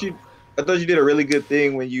 I thought you did a really good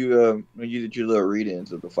thing when you did your little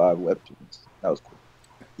read-ins of the 5 webtoons. That was cool.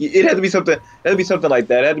 It had to be something. It had to be something like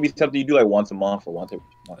that. It had to be something you do like once a month or once every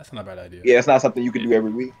month. That's not a bad idea. Yeah, it's not something you can do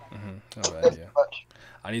every week. Not a bad idea.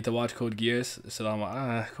 I need to watch Code Geass, so I'm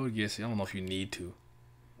like, Code Geass. I don't know if you need to.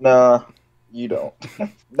 Nah, you don't.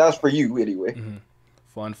 That's for you anyway.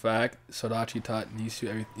 Fun fact: Sodachi taught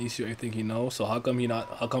Nisu everything he knows. So how come he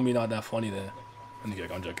not that funny then? I'm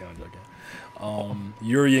joking.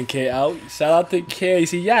 Yuri and K out. Shout out to K.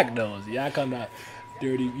 See, Yak knows. Yak on that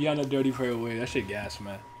dirty. He on the Dirty Prayer way. That shit gas,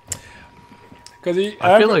 man. Cause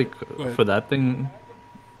I feel like for that thing.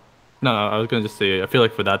 No, I was gonna just say. I feel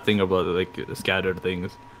like for that thing about like scattered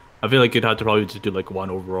things, I feel like you'd have to probably just do like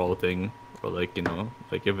one overall thing, or like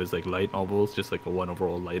like if it's like light novels, just like a one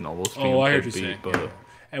overall light novel stream. Oh, I heard you saying. But... Yeah.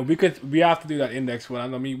 And we have to do that index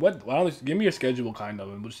one. I mean, why don't you give me your schedule kind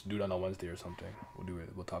of, and we'll just do it on a Wednesday or something. We'll do it.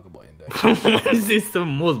 We'll talk about index. Wednesday is the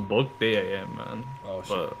most booked day I am, man. Oh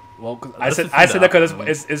shit. Well, cause I said that because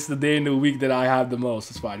it's the day in the week that I have the most.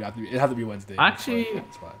 It's fine. It has to be Wednesday. Actually,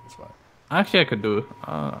 it's fine. Actually, I could do it.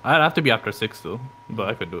 I'd have to be after 6 though, but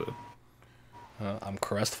I could do it. I'm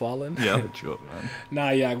crestfallen. Yeah, joke, man. Nah,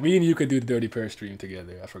 yeah, me and you could do the Dirty Pair stream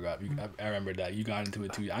together. I forgot. I remember that. You got into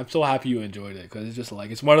it too. I'm so happy you enjoyed it because it's just like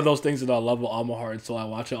it's one of those things that I love with all my heart. So I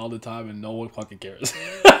watch it all the time and no one fucking cares.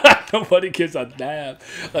 Nobody cares a damn.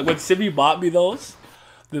 Like when Simi bought me those,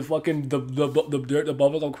 the fucking the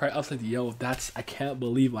bubblegum crack. I was like, yo, I can't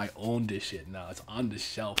believe I own this shit now. It's on the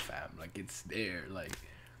shelf, fam. Like it's there. Like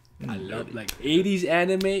I love like 80s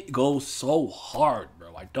anime goes so hard,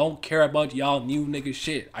 bro. I don't care about y'all new nigga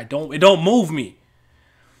shit. It don't move me.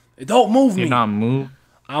 It don't move me. You're not moved?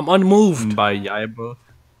 I'm unmoved. By Yaiba,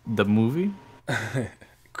 the movie?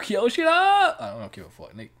 Kyoshira! I don't give a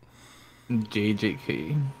fuck, Nick.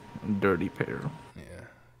 JJK, Dirty Pair. Yeah.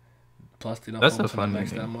 Plus, they don't That's focus a fun on the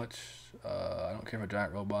next name. that much. I don't care for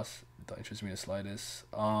giant robots. It don't interest me in the slightest.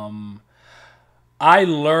 I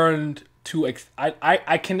learned to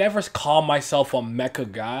I can never call myself a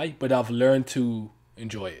mecha guy, but I've learned to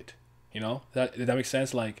enjoy it. You know, did that make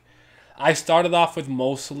sense? Like, I started off with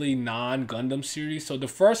mostly non-Gundam series, so the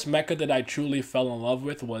first mecha that I truly fell in love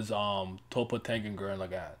with was Toppa Tengen Gurren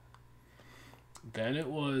Lagann. Then it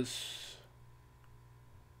was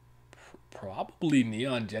probably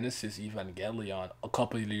Neon Genesis Evangelion a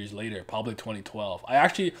couple of years later, probably 2012.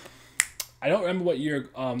 I don't remember what year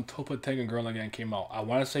Toppa Tengen Gurren Lagann came out. I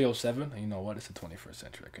want to say 07. You know what? It's the 21st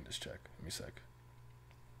century. I can just check. Give me a sec.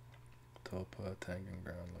 Toppa Tengen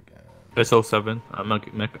Gurren Lagann. It's 07. I'm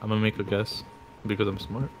gonna make a guess because I'm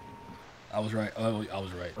smart. I was right. I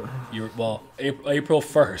was right. April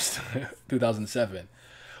 1st, 2007.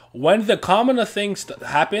 When the Kamina thing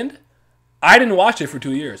happened, I didn't watch it for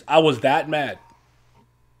 2 years. I was that mad.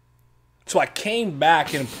 So I came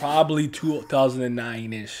back in probably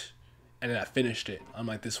 2009-ish. And then I finished it. I'm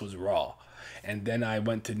like, this was raw. And then I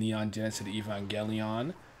went to Neon Genesis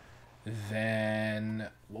Evangelion. Then,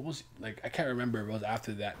 what was, like, I can't remember what was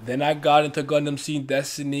after that. Then I got into Gundam Seed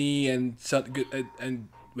Destiny and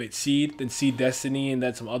Seed, then Seed Destiny, and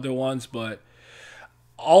then some other ones. But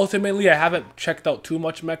ultimately, I haven't checked out too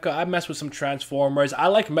much mecha. I messed with some Transformers. I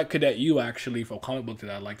like Mech Cadet U, actually, for comic book that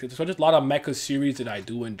I liked it. So there's a lot of mecha series that I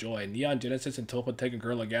do enjoy. Neon Genesis and Toppa Tengen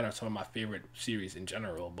Gurren Lagann are some of my favorite series in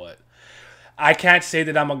general, but I can't say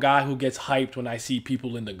that I'm a guy who gets hyped when I see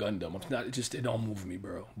people in the Gundam. It's not, it don't move me,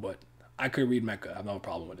 bro. But I could read mecha. I have no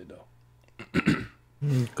problem with it, though.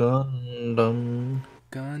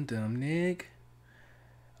 Gundam, Nick.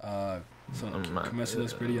 So Commercial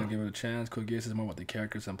looks pretty. I'll give it a chance. Code Geass is more about the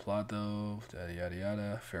characters and plot, though. Yada yada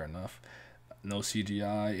yada. Fair enough. No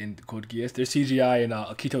CGI in Code Geass. There's CGI in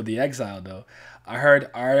Akito the Exile, though. I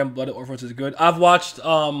heard Iron Blooded Orphans is good. I've watched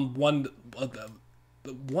a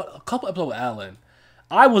couple episodes with Alan.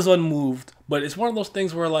 I was unmoved, but it's one of those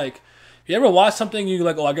things where, like, You ever watch something you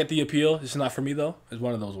like? Oh, I get the appeal. It's not for me though. It's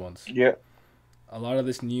one of those ones. Yeah. A lot of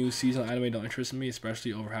this new season anime don't interest me,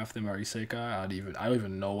 especially over half of them are isekai. I don't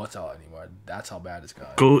even know what's out anymore. That's how bad it's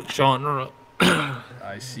got. Goat genre.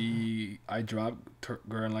 I dropped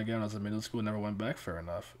Gurren Lagann when I was in middle school, never went back. Fair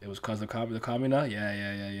enough. It was because of the Kamina?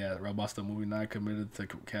 Yeah. Robusta movie night committed to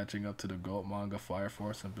catching up to the GOAT manga Fire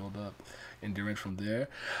Force and build up endurance from there.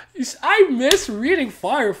 I miss reading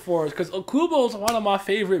Fire Force because Okubo is one of my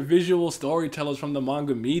favorite visual storytellers from the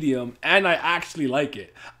manga medium, and I actually like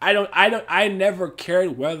it. I never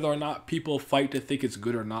cared whether or not people fight to think it's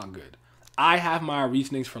good or not good. I have my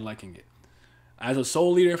reasonings for liking it. As a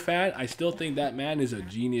Soul Leader fan, I still think that man is a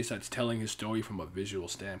genius that's telling his story from a visual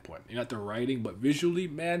standpoint. Not the writing, but visually,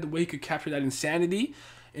 man, the way he could capture that insanity,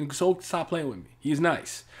 and so stop playing with me. He's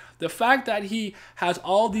nice. The fact that he has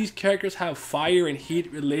all these characters have fire and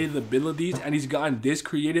heat related abilities, and he's gotten this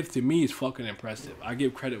creative, to me is fucking impressive. I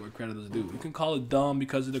give credit where credit is due. You can call it dumb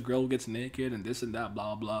because of the girl who gets naked and this and that,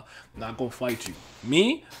 blah blah. I'm not gonna fight you.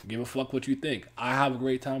 Me, give a fuck what you think. I have a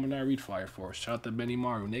great time when I read Fire Force. Shout out to Benny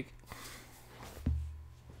Maru, Nick.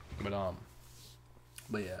 But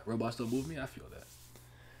yeah, robots don't move me. I feel that.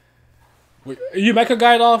 Wait, are you Mecha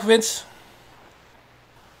guy at all, Vince?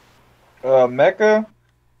 Mecha?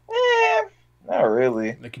 Not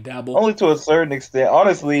really. Like you dabble. Only to a certain extent.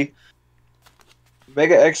 Honestly,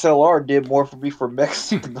 Mega XLR did more for me for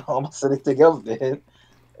mechs than almost anything else did.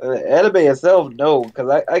 Anime itself, no,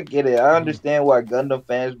 because I get it. I understand why Gundam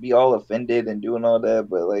fans be all offended and doing all that,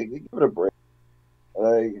 but like, give it a break.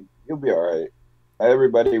 Like, you'll be alright.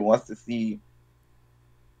 Everybody wants to see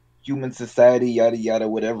human society, yada yada,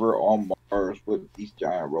 whatever, on Mars with these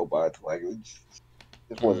giant robots. Like, it just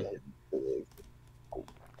wasn't it.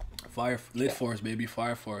 Lit Force, baby,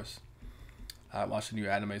 Fire Force. I watched the new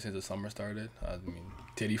anime since the summer started. I mean,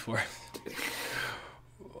 Titty Force.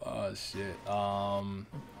 Oh shit.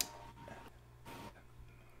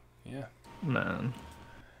 Yeah. Man.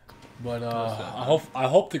 But I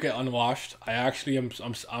hope to get unwashed. I actually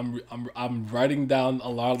I'm writing down a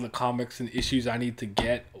lot of the comics and issues I need to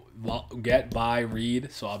get,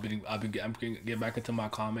 read. So I'm gonna get back into my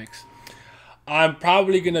comics. I'm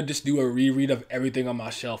probably gonna just do a reread of everything on my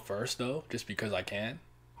shelf first though, just because I can.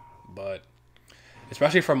 But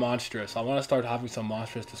especially for Monstrous, I want to start having some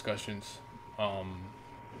Monstrous discussions.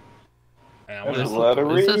 There's a lot of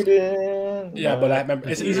reading. Yeah, but I remember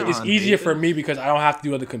it's easier for me because I don't have to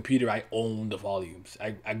do it on the computer. I own the volumes.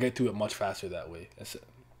 I get to it much faster that way.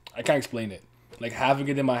 I can't explain it. Like having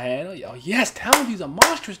it in my hand. Oh yes, Talon's a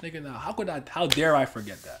monstrous nigga now. How dare I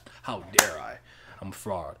forget that? How dare I? I'm a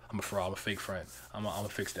fraud. I'm a fake friend. I'm gonna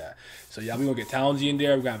fix that. So yeah, we gonna get Talonzy in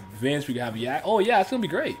there. We got Vince. We got Yak. Oh yeah, it's gonna be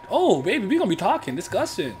great. Oh baby, we gonna be talking,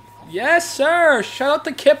 discussing. Yes sir. Shout out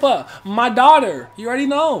to Kippa, my daughter. You already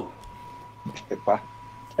know. Kippa.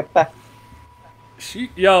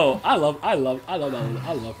 I love her.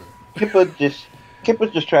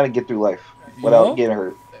 Kippa's just trying to get through life without getting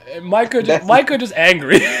hurt. Micah just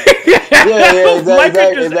angry. Yeah,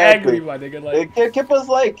 Micah just angry, my nigga. Like Kippa's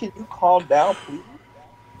like, can you calm down, please?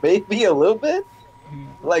 Maybe a little bit.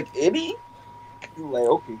 Like any. Like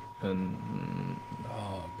okay.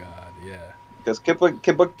 Oh god, yeah. Because Kippa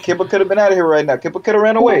could have been out of here right now. Kippa could have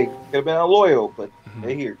ran away. Could have been unloyal, but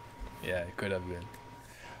they're here. Yeah, it could have been.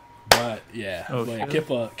 But yeah,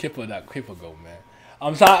 Kippa go, man.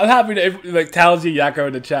 I'm happy that like Talzy Yaka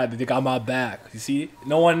in the chat. They got my back. You see,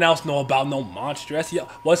 no one else know about no Monstrous.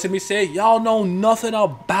 What's me say? Y'all know nothing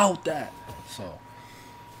about that. So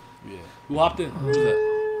yeah, who hopped in? Who's that?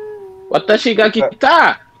 Watashi ga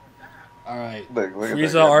kita. All right, Look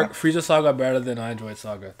Frieza Saga better than Android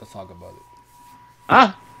Saga. Let's talk about it.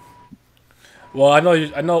 Ah. Well, I know.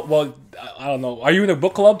 Well, I don't know. Are you in a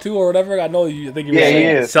book club too, or whatever? I know you. I think you. Yeah, he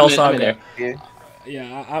is. Cell Saga. Yeah.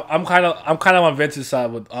 I'm kind of on Vince's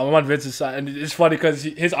side. I'm on Vince's side, and it's funny because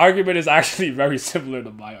his argument is actually very similar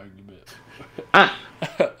to my argument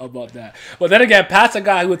about that. But then again, Pat's a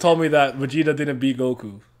guy who told me that Vegeta didn't beat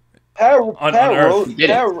Goku on Earth.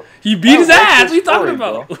 He beat his ass. What are you talking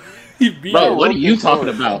about? Bro, what are you talking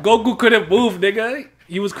about? Goku couldn't move, nigga.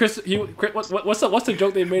 He was Chris. What's the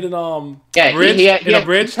joke they made in bridge? He had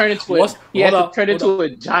bridge? to turn into a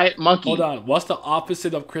giant monkey. Hold on. What's the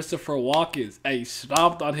opposite of Christopher Walken? And he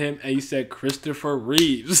stomped on him and he said Christopher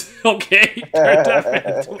Reeves. Okay.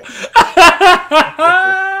 It's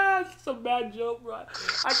a bad joke, bro.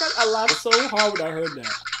 I laughed so hard when I heard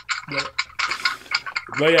that.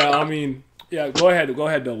 But yeah, I mean, yeah. Go ahead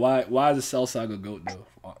though. Why is the Cell Saga GOAT though?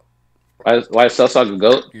 Why is Cell Saga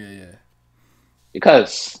GOAT? Yeah.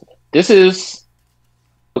 Because this is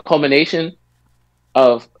a culmination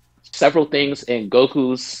of several things in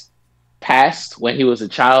Goku's past when he was a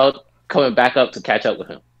child, coming back up to catch up with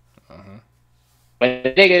him. When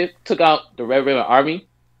the nigga took out the Red Ribbon Army,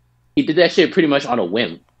 he did that shit pretty much on a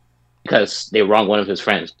whim because they wronged one of his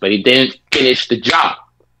friends, but he didn't finish the job.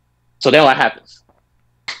 So then what happens?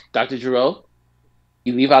 Dr. Gero,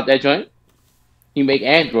 you leave out that joint, you make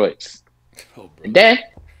androids. And then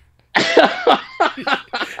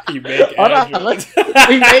you make androids.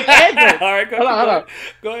 We make androids. All right, hold on.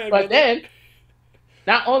 Go ahead. But then,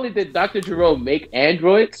 not only did Dr. Gero make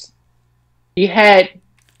androids, he had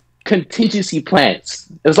contingency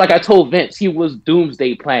plans. It's like I told Vince, he was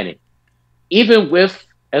doomsday planning. Even with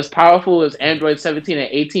as powerful as Android 17 and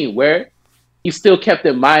 18 were, he still kept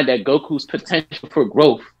in mind that Goku's potential for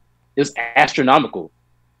growth is astronomical.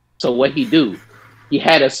 So what he do? He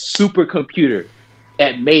had a supercomputer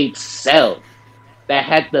that made cells, that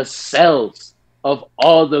had the cells of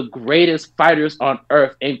all the greatest fighters on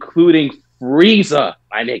Earth, including Frieza,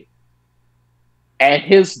 my nigga. And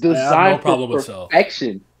his design for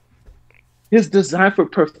perfection. His design for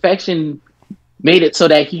perfection made it so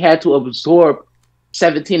that he had to absorb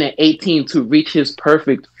 17 and 18 to reach his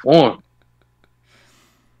perfect form.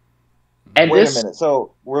 And Wait a minute.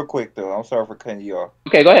 So, real quick though, I'm sorry for cutting you off.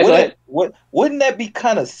 Okay, go ahead. Wouldn't that be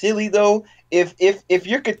kind of silly though? If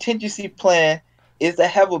your contingency plan is to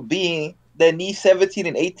have a being that needs 17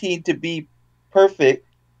 and 18 to be perfect,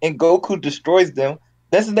 and Goku destroys them,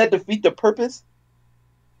 doesn't that defeat the purpose?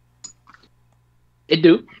 It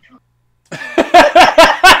do.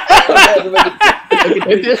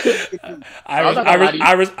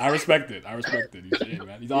 I respect it. He's,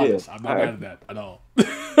 man. He's honest. I'm not mad at that at all.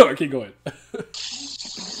 Keep going.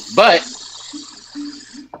 But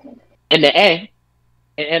in the end,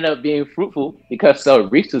 it ended up being fruitful because Cell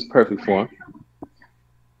reached his perfect form,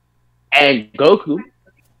 and Goku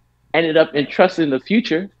ended up entrusting the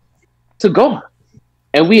future to Gohan.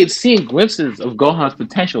 And we had seen glimpses of Gohan's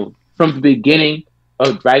potential from the beginning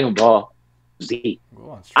of Dragon Ball Z.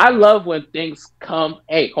 I love when things come.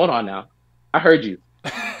 Hey, hold on now. I heard you.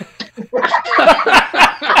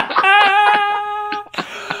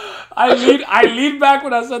 I leaned back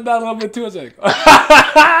when I said that a little bit too. I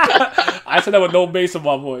said that with no bass in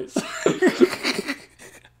my voice.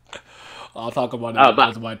 I'll talk about it.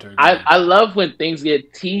 It's my turn. I love when things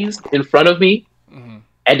get teased in front of me, and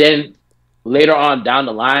then later on down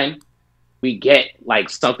the line, we get like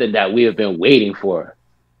something that we have been waiting for.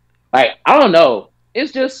 Like, I don't know.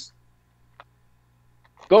 It's just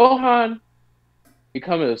Gohan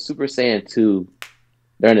becoming a Super Saiyan 2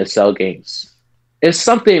 during the Cell games. There's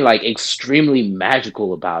something like extremely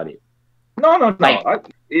magical about it. No. Like,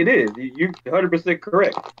 it is. You're 100%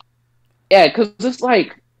 correct. Yeah, because it's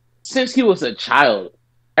like, since he was a child,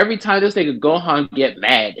 every time this nigga Gohan get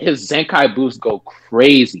mad, his Zenkai boosts go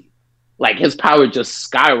crazy. Like, his power just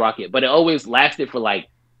skyrocket, but it always lasted for like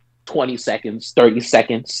 20 seconds, 30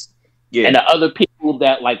 seconds. Yeah. And the other people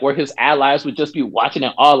that like were his allies would just be watching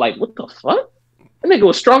it all like, what the fuck? That nigga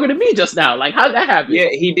was stronger than me just now. Like, how did that happen? Yeah,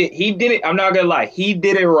 he did it. I'm not gonna lie. He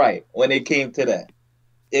did it right when it came to that.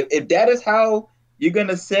 If that is how you're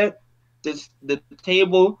gonna set the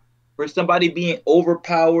table for somebody being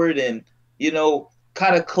overpowered and, you know,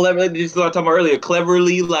 kind of clever, like just what I was talking about earlier,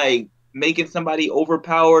 cleverly like making somebody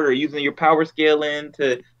overpowered or using your power scaling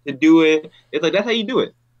to do it. It's like, that's how you do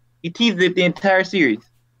it. He teased it the entire series.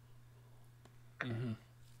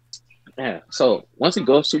 Yeah, so once he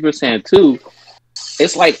goes Super Saiyan 2,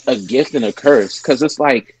 it's like a gift and a curse. Because it's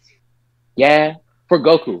like, yeah, for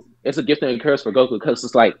Goku, it's a gift and a curse for Goku. Because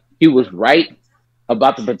it's like, he was right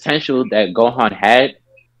about the potential that Gohan had.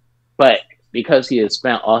 But because he had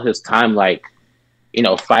spent all his time, like, you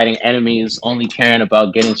know, fighting enemies, only caring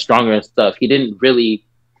about getting stronger and stuff, he didn't really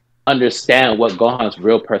understand what Gohan's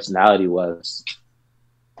real personality was.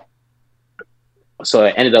 So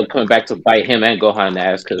it ended up coming back to bite him and Gohan in the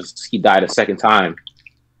ass because he died a second time.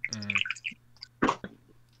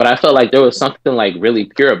 But I felt like there was something like really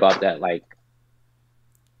pure about that. Like,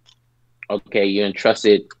 okay, you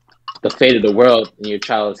entrusted the fate of the world in your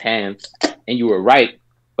child's hands, and you were right.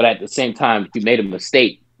 But at the same time, you made a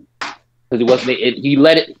mistake because he wasn't.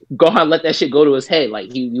 Gohan let that shit go to his head.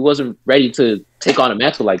 Like he wasn't ready to take on a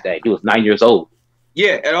mantle like that. He was 9 years old.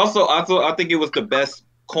 Yeah, and also I think it was the best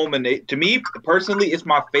culminate. To me personally, it's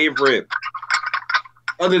my favorite.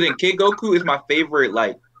 Other than Kid Goku, it's my favorite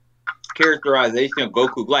like characterization of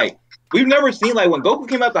Goku. Like, we've never seen, like, when Goku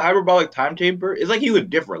came out the hyperbolic time chamber, it's like he was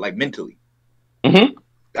different, like mentally.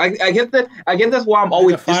 I guess that's why I'm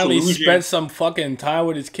always finally spent some fucking time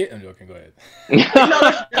with his kid. I'm joking. Go ahead.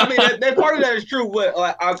 I mean, that part of that is true, but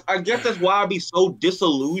I guess that's why I'd be so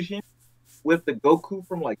disillusioned with the Goku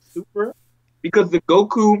from like Super, because the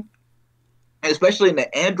Goku especially in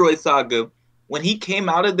the Android saga, when he came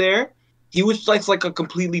out of there, he was just like a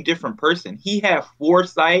completely different person. He had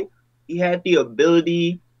foresight. He had the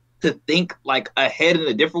ability to think like ahead in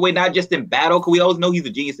a different way, not just in battle. Because we always know he's a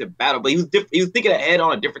genius in battle, but he was he was thinking ahead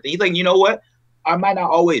on a different thing. He's like, you know what? I might not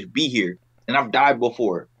always be here, and I've died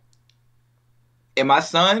before. And my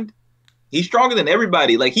son, he's stronger than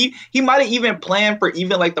everybody. Like he might have even planned for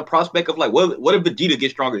even like the prospect of like, what if Vegeta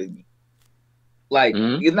gets stronger than me? Like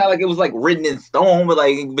it's not like it was like written in stone, but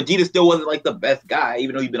like Vegeta still wasn't like the best guy,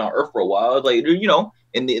 even though he'd been on Earth for a while. Like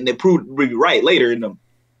and they proved to be right later in the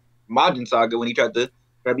Majin Saga when he tried to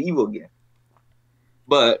be evil again.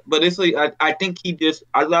 But it's like I think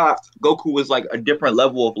I thought Goku was like a different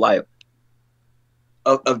level of like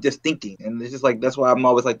of just thinking, and it's just like that's why I'm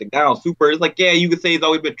always like the guy on Super. It's like you could say he's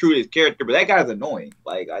always been true to his character, but that guy's annoying.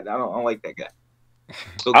 Like I don't like that guy.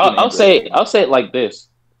 I'll say it like this.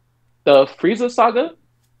 The Frieza saga,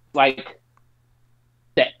 like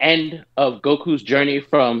the end of Goku's journey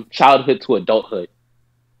from childhood to adulthood.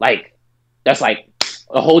 Like that's like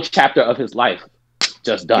a whole chapter of his life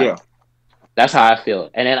just done. Yeah. That's how I feel.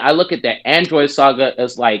 And then I look at the Android saga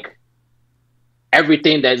as like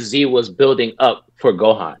everything that Z was building up for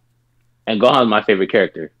Gohan. And Gohan's my favorite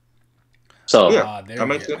character. So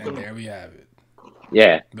there we have it.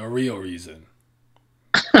 Yeah. The real reason.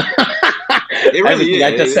 Everything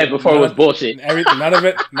I just said before was bullshit. Everything, none of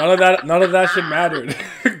that shit mattered.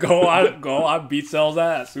 Go on, beat Cell's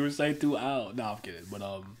ass. Super Saiyan 2 out. No, I'm kidding. But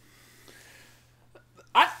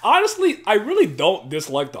I really don't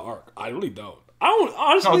dislike the arc. I really don't.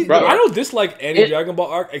 I don't dislike any Dragon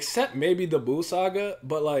Ball arc except maybe the Buu saga.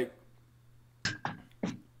 But like,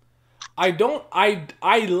 I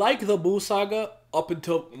like the Buu saga up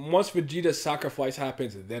until once Vegeta's sacrifice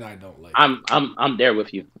happens, and then I don't like it. I'm there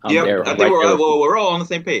with you. I think we're all on the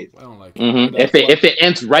same page. I don't like it. If it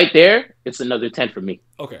ends right there, it's another 10 for me.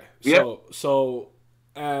 Okay. So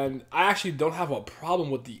and I actually don't have a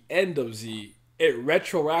problem with the end of Z. It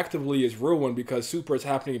retroactively is ruined because Super is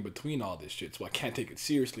happening in between all this shit, so I can't take it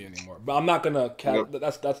seriously anymore. But I'm not gonna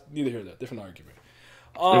that's neither here nor there. Different argument.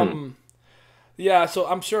 Yeah, so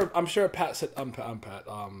I'm sure Pat said I'm Pat.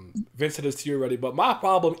 Vince said this to you already, but my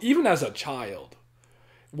problem, even as a child,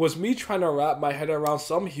 was me trying to wrap my head around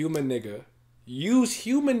some human nigga use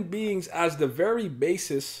human beings as the very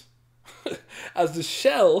basis, as the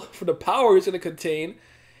shell for the power it's gonna contain,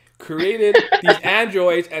 created these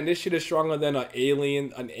androids, and this shit is stronger than an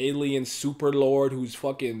alien super lord who's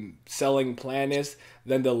fucking selling planets.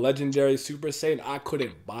 Then the legendary Super Saiyan, I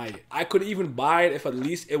couldn't buy it. I could even buy it if at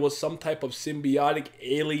least it was some type of symbiotic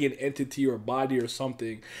alien entity or body or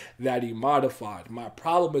something that he modified. My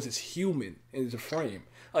problem is it's human in the frame.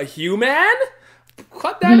 A human?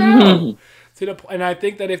 Cut that out. And I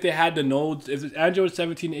think that if they had the nodes, if Android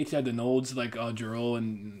 17 and 18 had the nodes like Jiro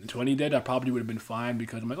and 20 did, I probably would have been fine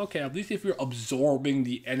because I'm like, okay, at least if you're absorbing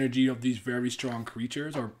the energy of these very strong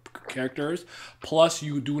creatures or characters, plus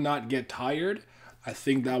you do not get tired, I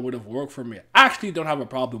think that would have worked for me. I actually don't have a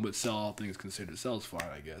problem with Cell, all things considered. Cell's fine,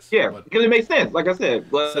 I guess. Yeah, because it makes sense. Like I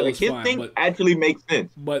said, but his thing actually makes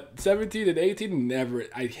sense. But 17 and 18 never.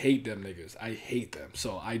 I hate them niggas. I hate them.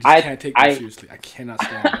 So I just can't take them seriously. I cannot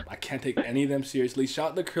stand them. I can't take any of them seriously.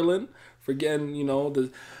 Shout to Krillin for getting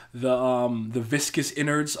the viscous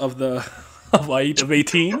innards of of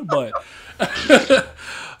 18, but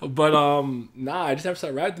nah, I just have to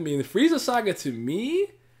start rapping to me. And the Frieza saga to me.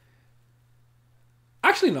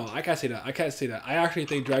 Actually, no, I can't say that. I actually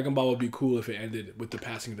think Dragon Ball would be cool if it ended with the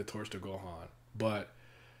passing of the torch to Gohan. But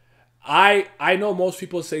I know most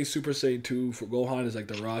people say Super Saiyan 2 for Gohan is like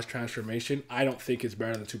the rawest transformation. I don't think it's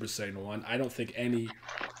better than Super Saiyan 1. I don't think any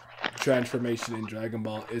transformation in Dragon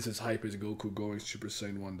Ball is as hype as Goku going Super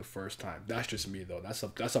Saiyan 1 the first time. That's just me, though. That's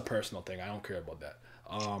a personal thing. I don't care about that.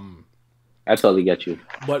 I totally get you.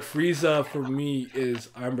 But Frieza for me is,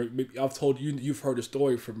 I remember, I've told you, you've heard the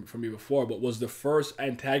story from me before, but was the first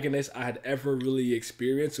antagonist I had ever really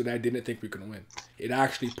experienced, and I didn't think we could win. It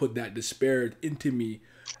actually put that despair into me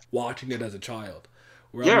watching it as a child.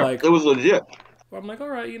 Where I'm like, it was legit. Where I'm like, all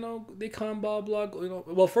right, they come, blah, blah,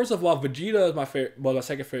 Well, first of all, Vegeta is my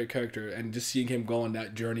second favorite character, and just seeing him go on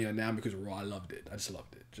that journey on Namekus's Raw, I loved it. I just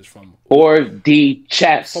loved it. Just from 4D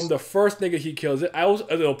chess. From the first nigga he kills it. I was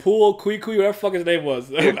Pool, Kui, whatever fuck his name was.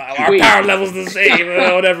 Our power level's the same,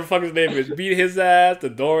 whatever fuck his name is. Beat his ass, the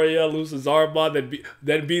Doria, lose to Zarbon,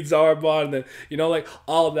 then beat Zarbon, then like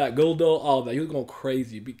all of that. Guldo, all of that. He was going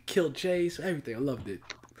crazy. Killed Chase, everything. I loved it.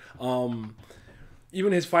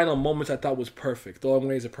 even his final moments I thought was perfect. Throwing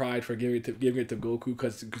away his pride for giving it to Goku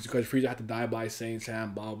because Frieza had to die by Saint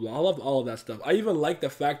Sam, blah blah. I loved all of that stuff. I even like the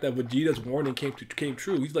fact that Vegeta's warning came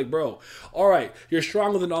true. He's like, bro, all right, you're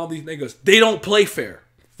stronger than all these niggas. They don't play fair.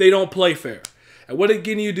 They don't play fair. And what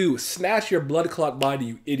again you do? Snatch your blood clot body,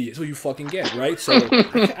 you idiot. So you fucking get, right? So I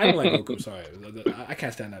don't like Goku. Sorry, I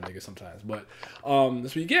can't stand that nigga sometimes. But that's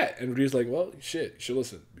what you get. And Vegeta's like, well, shit, you should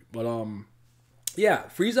listen. But yeah,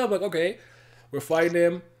 Frieza, I'm like, okay. We're fighting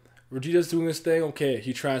him. Vegeta's doing his thing. Okay,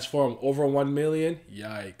 he transformed. Over 1 million?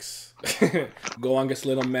 Yikes. Gohan gets a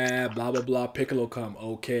little mad. Blah, blah, blah. Piccolo come.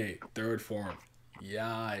 Okay. Third form.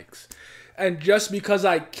 Yikes. And just because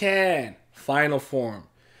I can. Final form.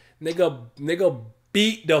 Nigga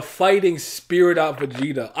beat the fighting spirit out of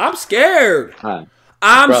Vegeta. I'm scared.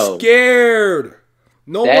 I'm scared.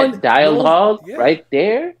 That dialogue right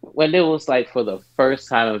there, when it was like for the first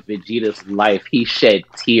time in Vegeta's life, he shed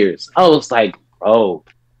tears. I was like, bro,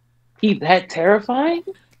 he that terrifying?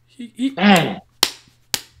 Man.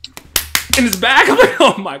 In his back, I'm like,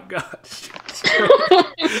 oh my god.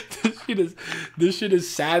 this shit is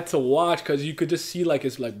sad to watch because you could just see like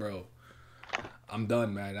it's like, bro, I'm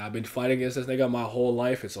done, man. I've been fighting against this nigga my whole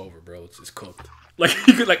life. It's over, bro. It's cooked. Like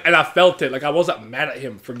you could and I felt it. Like I wasn't mad at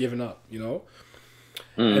him for giving up, you know?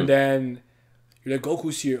 And then you're like,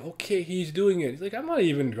 Goku's here. Okay, he's doing it. He's like, I'm not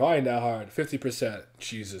even trying that hard. 50%.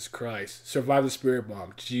 Jesus Christ. Survive the spirit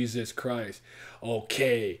bomb. Jesus Christ.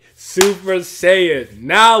 Okay. Super Saiyan.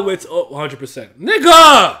 Now it's 100%.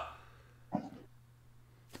 Nigga!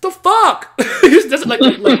 What the fuck? He just doesn't like.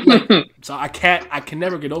 So I can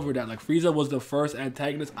never get over that. Like Frieza was the first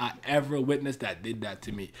antagonist I ever witnessed that did that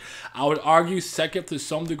to me. I would argue second to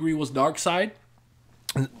some degree was Darkseid.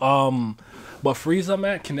 But Frieza,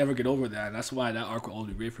 man, can never get over that. And that's why that arc will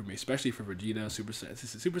always be great for me, especially for Vegeta, Super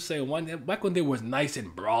Saiyan 1. Back when they was nice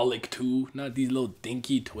and brawlic too, not these little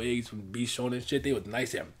dinky twigs from Beast Shonen and shit. They was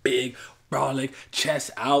nice and big, brawlic,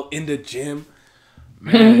 chest out in the gym.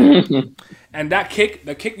 Man. And that kick,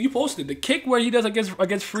 the kick you posted, the kick where he does against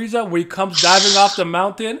Frieza, where he comes diving off the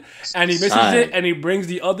mountain and he misses it and he brings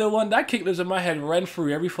the other one, that kick lives in my head rent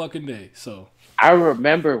free every fucking day. So I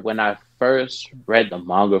remember when I first read the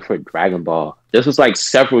manga for Dragon Ball. This was like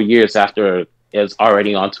several years after it was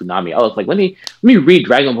already on Toonami. I was like, let me read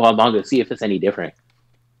Dragon Ball manga to see if it's any different.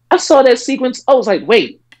 I saw that sequence. I was like,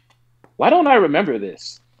 wait, why don't I remember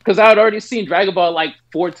this? Because I had already seen Dragon Ball like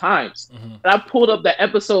 4 times. And I pulled up the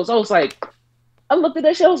episodes. I was like, I looked at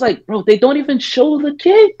that shit. I was like, bro, they don't even show the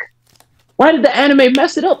kick. Why did the anime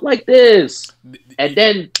mess it up like this? And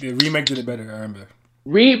then the remake did it better. I remember.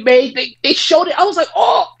 Remake, they showed it. I was like,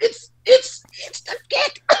 oh, it's the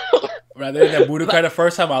kick. Rather than Budokai the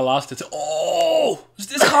first time I lost it. So, oh, is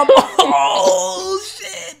this combo? Oh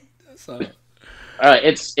shit! So,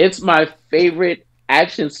 it's my favorite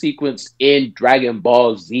action sequence in Dragon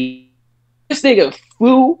Ball Z. This nigga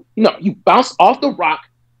flew, you bounced off the rock,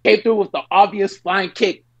 came through with the obvious flying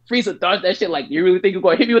kick. Frieza dodged that shit like, you really think you're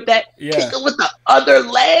gonna hit me with that? Yeah. Kick it with the other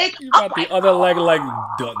leg. You got the other leg like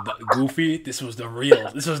Goofy. This was the real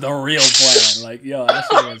plan. Like, yo, that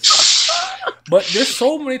shit was. But there's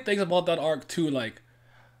so many things about that arc too. Like,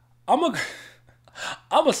 I'm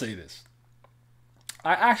gonna say this.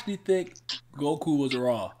 I actually think Goku was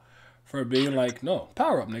raw for being like, no,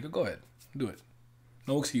 power up, nigga. Go ahead, do it.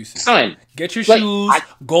 No excuses. Son, get your shoes.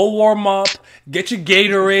 Go warm up. Get your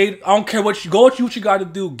Gatorade. I don't care what you got to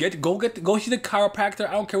do. Go see the chiropractor.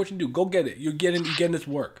 I don't care what you do. Go get it. You're getting this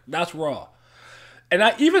work. That's raw. And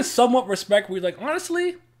I even somewhat respect where you're like,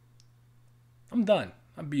 honestly, I'm done.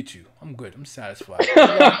 I beat you. I'm good. I'm satisfied.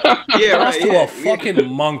 Yeah, right. To a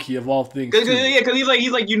fucking monkey of all things. Because he's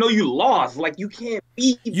like, you lost. Like you can't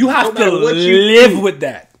beat. You have to live with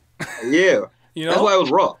that. Yeah. That's why it was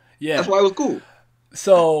raw. Yeah. That's why it was cool.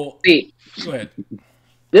 So, go ahead.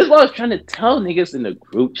 This is what I was trying to tell niggas in the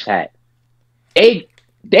group chat.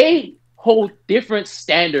 They hold different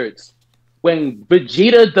standards when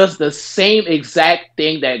Vegeta does the same exact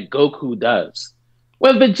thing that Goku does.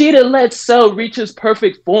 When Vegeta let Cell reach his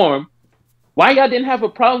perfect form, why y'all didn't have a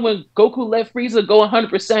problem when Goku let Frieza go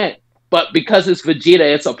 100%? But because it's Vegeta,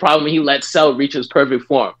 it's a problem he let Cell reach his perfect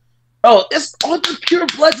form. Oh, it's all the pure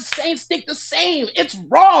blood Saiyans think the same. It's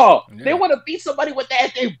raw. Yeah. They want to beat somebody with that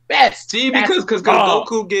at their best. See, because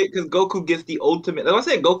Goku gets the ultimate. Like I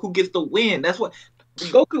said, Goku gets the win. That's what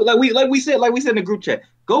Goku. Like we said in the group chat.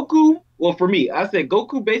 Goku. Well, for me, I said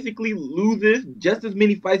Goku basically loses just as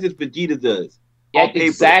many fights as Vegeta does. Yeah,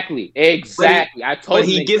 exactly. I told but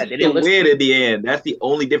he gets the win at the end. That's the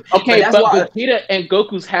only difference. Okay, but Vegeta and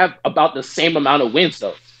Goku's have about the same amount of wins,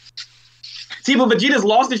 though. See, but Vegeta's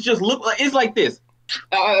loss is just it's like this.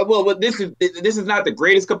 Well, this is not the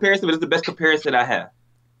greatest comparison, but it's the best comparison I have.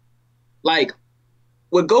 Like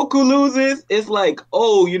when Goku loses, it's like,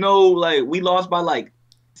 oh, like we lost by like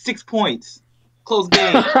 6 points, close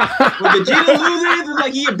game. When Vegeta loses, it's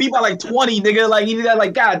like he get beat by like 20, nigga. Like he got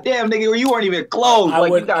like, god damn, nigga, you weren't even close. I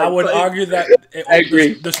would argue that I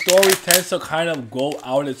agree. The story tends to kind of go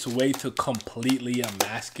out its way to completely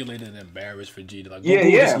emasculate and embarrass Vegeta. Like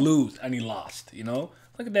Goku just lose and he lost,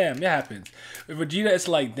 Like, damn, it happens. With Vegeta, it's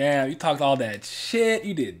like, damn, you talked all that shit,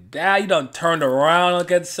 you did that, you done turned around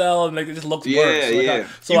against Cell, and like, it just looks worse.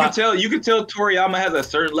 So you can tell Toriyama has a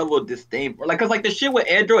certain level of disdain for, like, cause like the shit with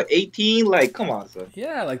Android 18, like, come on, son.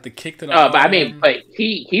 Yeah, like the kick to the. But I mean, but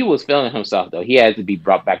he was feeling himself though. He had to be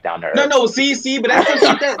brought back down to earth. No, see, but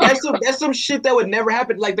that's some shit that would never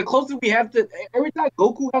happen. Like the closest we have to every time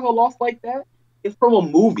Goku has a loss like that, it's from a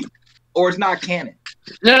movie, or it's not canon.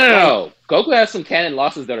 No. Goku has some canon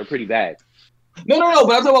losses that are pretty bad. No.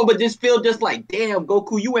 But I'm talking about, but just feel just like, damn,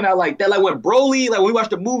 Goku, you went out like that. Like when Broly, like when we watched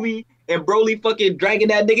the movie and Broly fucking dragging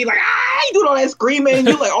that nigga, he's like, he doing all that screaming, and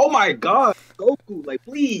you're like, oh my god, Goku, like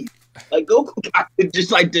please, like Goku got to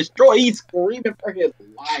just like destroy. He's screaming for his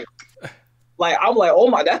life. Like I'm like, oh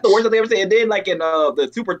my, that's the worst thing they ever say. And then like in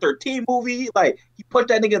the Super 13 movie, like he punched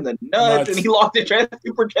that nigga in the nuts and he lost his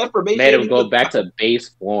super transformation. Made him go back to base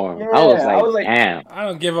form. Yeah, I was like, damn. I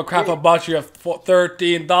don't give a crap about your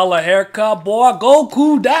 $13 haircut, boy.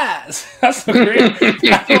 Goku dies. That's the great.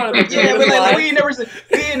 But like, we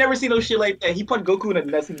ain't never seen no shit like that. He punched Goku in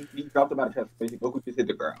the nuts and he dropped him out of transformation. Goku just hit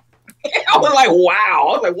the ground. I was like, wow.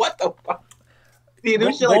 I was like, what the fuck? See,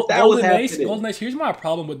 shit like that Golden Ace, here's my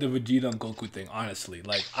problem with the Vegeta and Goku thing, honestly.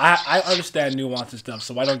 Like, I understand nuance and stuff,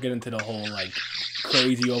 so I don't get into the whole, like,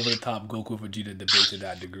 crazy over-the-top Goku Vegeta debate to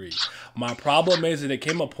that degree. My problem is that there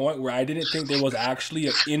came a point where I didn't think there was actually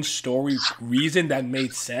an in-story reason that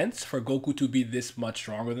made sense for Goku to be this much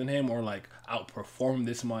stronger than him or, like, outperform him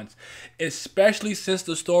this much. Especially since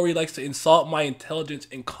the story likes to insult my intelligence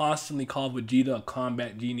and constantly call Vegeta a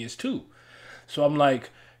combat genius, too. So I'm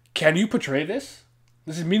like, can you portray this?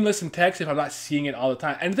 This is meaningless in text if I'm not seeing it all the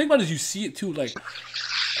time. And the thing about it is you see it too. Like,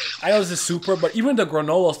 I know this is super, but even the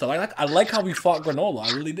Granola stuff, I like how we fought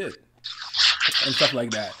Granola. I really did. And stuff like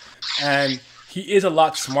that. And he is a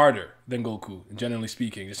lot smarter than Goku, generally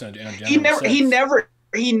speaking. Just in a general sense. He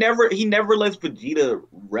never lets Vegeta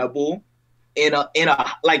rebel in a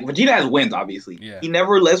like Vegeta has wins, obviously. Yeah. He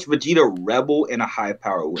never lets Vegeta rebel in a high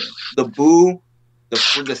power win. The Buu, the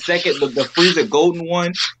Frieza Golden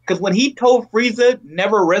one, because when he told Frieza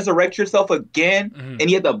never resurrect yourself again, and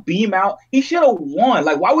he had to beam out, he should have won.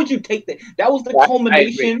 Like, why would you take that? That was the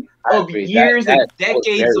culmination of years and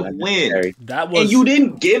decades of wins. And you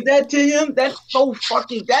didn't give that to him? That's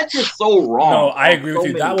just so wrong. No, I agree with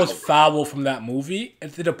you. That was foul from that movie.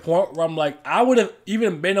 And to the point where I'm like, I would have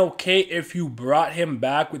even been okay if you brought him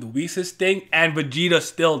back with Whis' thing and Vegeta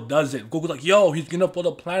still does it. Goku's like, yo, he's gonna put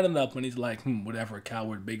a planet up, and he's like, whatever,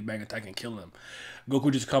 coward, Big Bang attack and kill him.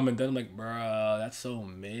 Goku just come and then I'm like, bruh, that's so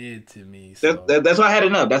mid to me. So. That's why I had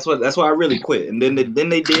enough. That's why I really quit. And then they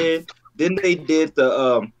did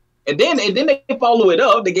the and then they follow it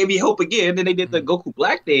up. They gave you hope again. Then they did the Goku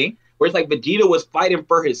Black thing, where it's like Vegeta was fighting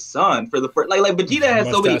for his son for the first. Like Vegeta has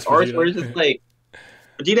so many arcs where it's just like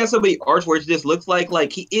Vegeta has so many arcs where it just looks like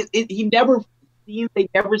he never seems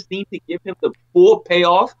to give him the full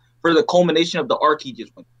payoff for the culmination of the arc he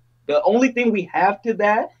just went. The only thing we have to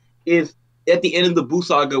that is at the end of the Buu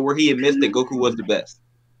Saga where he admits that Goku was the best.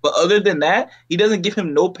 But other than that, he doesn't give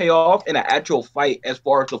him no payoff in an actual fight as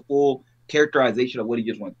far as the full characterization of what he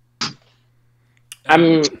just went. I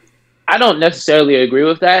don't necessarily agree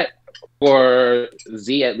with that for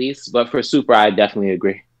Z at least, but for Super, I definitely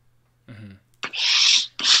agree.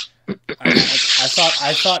 I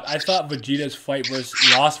thought Vegeta's fight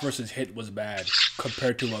loss versus hit was bad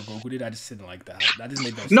compared to what Goku did. I just didn't like that. That just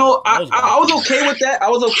made no sense. No, I was okay with that. I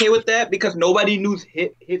was okay with that because nobody knew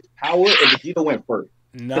his power and Vegeta went first.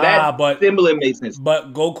 Nah, but similar makes sense.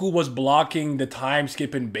 But Goku was blocking the time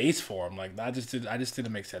skipping base for him. Like that just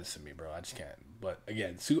didn't make sense to me, bro. I just can't. But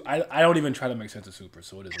again, I don't even try to make sense of Super,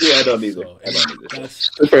 so it is. Yeah, I don't either.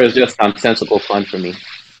 Super is just nonsensical fun for me.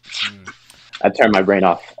 I turn my brain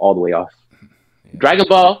off, all the way off. Yeah. Dragon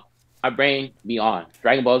Ball, my brain be on.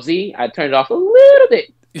 Dragon Ball Z, I turned it off a little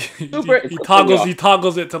bit. Super, he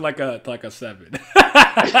toggles it to like a 7.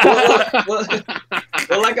 Well,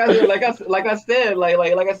 like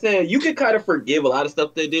I said, you can kind of forgive a lot of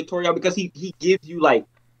stuff they did, Toriyama, because he gives you like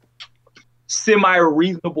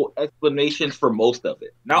semi-reasonable explanations for most of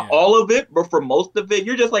it. Not all of it, but for most of it,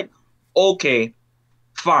 you're just like, okay,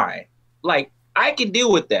 fine. Like, I can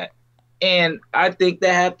deal with that. And I think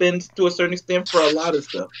that happens to a certain extent for a lot of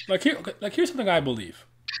stuff. Here's something I believe.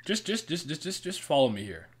 Just follow me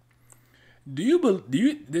here.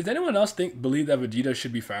 Does anyone else believe that Vegeta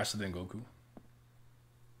should be faster than Goku?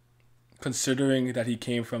 Considering that he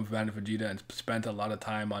came from Planet Vegeta and spent a lot of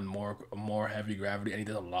time on more heavy gravity, and he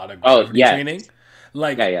did a lot of gravity training.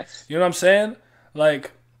 Like, yes. You know what I'm saying?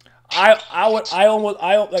 Like, I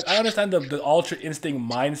understand the Ultra Instinct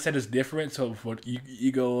mindset is different. So for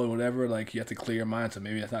ego and whatever, like you have to clear your mind. So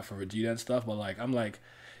maybe that's not for Vegeta and stuff. But like, I'm like,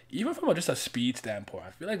 even from just a speed standpoint,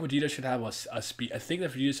 I feel like Vegeta should have a speed. I think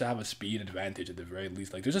that Vegeta should have a speed advantage at the very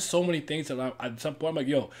least. Like, there's just so many things that at some point I'm like,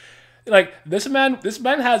 yo. Like this man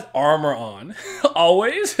has armor on,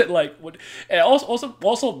 always. Like, it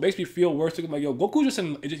also makes me feel worse. Like, yo, Goku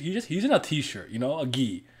he's in a t-shirt, you know, a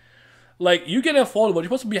gi. Like, you get it folded, but you're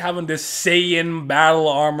supposed to be having this Saiyan battle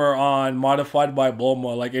armor on, modified by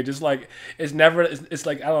Bulma. Like, it just like it's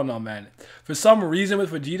like, I don't know, man. For some reason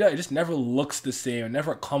with Vegeta, it just never looks the same. It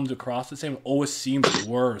never comes across the same. It always seems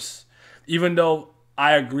worse. Even though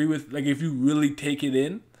I agree with, like, if you really take it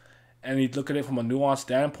in. And you look at it from a nuanced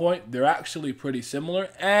standpoint, they're actually pretty similar.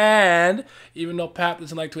 And even though Pap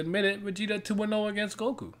doesn't like to admit it, Vegeta 2-0 against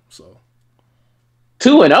Goku. So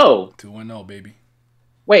 2-0? 2-0, baby.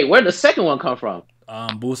 Wait, where'd the second one come from?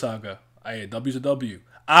 Busaka. Hey, W's a W.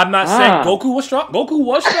 I'm not saying Goku was strong. Goku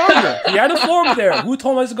was stronger. He had a form there. Who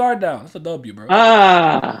told him his guard down? That's a W, bro.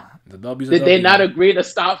 The W's a Did W. they not agree to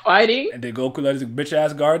stop fighting? And then Goku let his bitch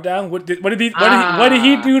ass guard down. What did he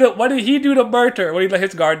do to Berter when he let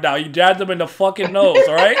his guard down? He jabbed him in the fucking nose,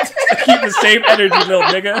 all right? Keep the same energy, little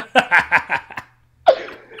nigga.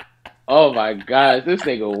 Oh my god, this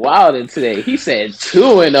nigga wildin' today. He said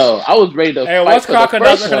 2-0. I was ready to fight what's for the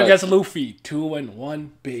Crocodile's first record one. against Luffy? 2-1,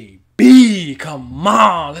 baby. Come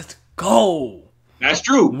on, let's go. That's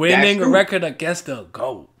true. Winning a record against the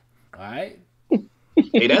GOAT. All right?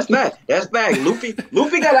 Hey, that's bad. That's bad. Luffy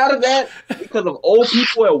got out of that because of old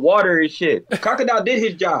people and water and shit. Crocodile did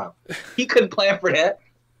his job. He couldn't plan for that.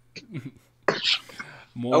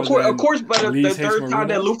 Of course, but the third time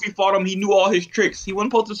that Luffy fought him, he knew all his tricks. He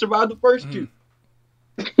wasn't supposed to survive the first two.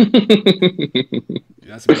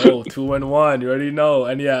 That's a goal. 2-1. You already know.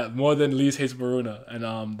 And yeah, more than Lee's hates Baruna,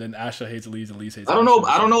 and then Asha hates Lee's and Lee's hates. I don't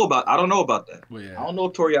know about that. Well, yeah. I don't know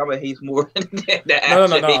if Toriyama hates more than No.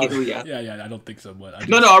 hates Lee. Yeah. I don't think so. But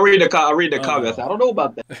I read the comments. I don't know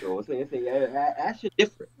about that. Though. Asha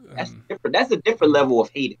different. That's different. That's a different level of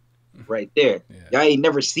hating, right there. Yeah. Y'all ain't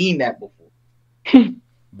never seen that before.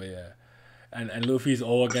 But yeah, and Luffy's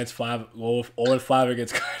 0 against 5, 0-5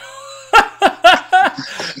 against Kaido.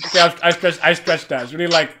 Okay, I stretched that. It's really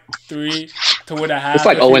like 3 to 2.5. It's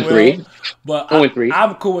like 0-3. But 0-3.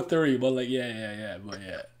 I'm cool with 3. But like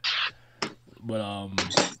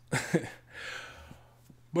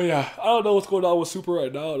but yeah, I don't know what's going on with Super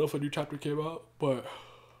right now. I don't know if a new chapter came out, but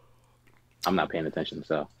I'm not paying attention.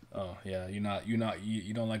 So. Oh yeah, you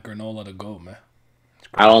don't like Granola to go, man.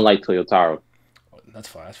 I don't like Toyotaro. That's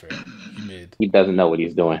fine. That's fair. He doesn't know what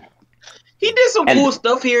he's doing. He did some cool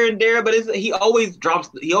stuff here and there, but he always drops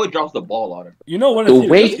the ball on him. You know what? The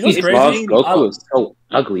way he crazy? Goku is so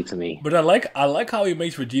ugly to me. But I like how he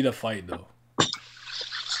makes Vegeta fight though.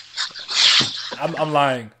 I'm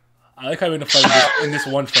lying. I like how he made him fight in this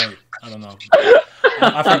one fight. I don't know.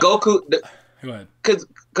 Goku. Go ahead. Because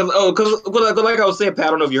like I was saying, Pat, I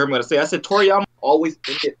don't know if you heard me when I say. I said Toriyama always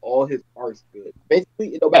ended all his arcs good.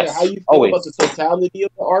 Basically, no matter how you feel about the totality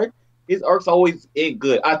of the arc, his arcs always end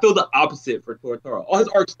good. I feel the opposite for Toriyama. All his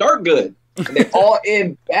arcs start good, and they all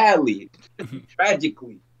end badly,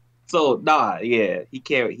 tragically. So he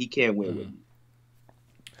can't win with me.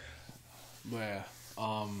 Yeah.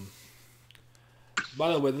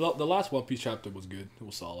 By the way, the last One Piece chapter was good. It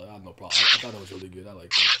was solid. I had no problem. I thought it was really good. I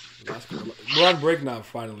liked it. We're on break now,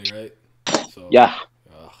 finally, right? So yeah.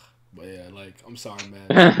 But yeah, like, I'm sorry,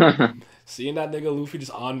 man. Seeing that nigga Luffy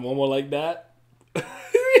just on one more like that,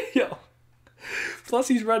 yo. Plus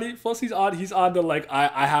he's ready. Plus he's on the like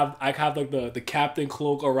I have like the captain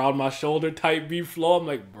cloak around my shoulder type beat flow. I'm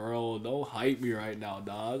like, bro, don't hype me right now,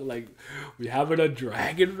 dog. Like, we having a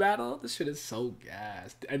dragon battle. This shit is so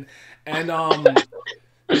gassed. And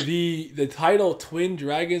the title Twin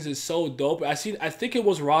Dragons is so dope. I think it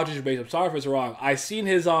was Rogers base. I'm sorry if it's wrong. I seen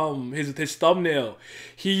his thumbnail.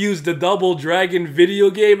 He used the Double Dragon video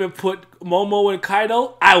game and put Momo and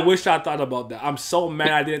Kaido. I wish I thought about that. I'm so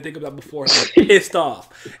mad I didn't think of that before. I'm pissed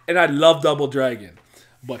off. And I love Double Dragon.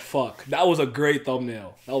 But fuck, that was a great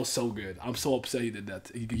thumbnail. That was so good. I'm so upset he did that.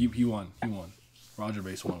 He won. Roger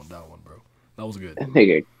base won with that one, bro. That was good.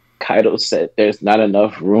 Nigga, Kaido said there's not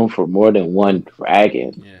enough room for more than one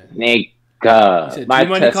dragon. Yeah. Nigga, God, said, my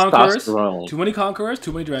too many conquerors, testosterone. too many conquerors,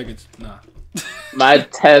 too many dragons. Nah. My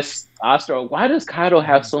testosterone. Why does Kaido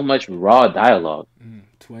have so much raw dialogue?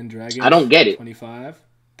 Twin dragons. I don't get it. 25,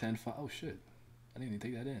 10, 5. Oh shit! I didn't even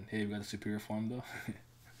take that in. Hey, we got a superior form though.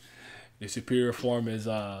 The superior form is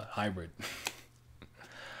hybrid.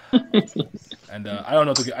 And I don't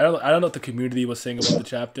know. I don't know what the community was saying about the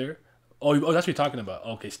chapter. Oh, that's what you're talking about.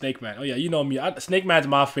 Okay, Snake Man. Oh yeah, you know me. Snake Man's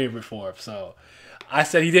my favorite form. So I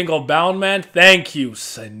said he didn't go Bound Man. Thank you,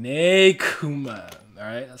 Snake Man. All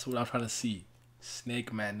right, that's what I'm trying to see.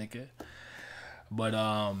 Snake Man, nigga. But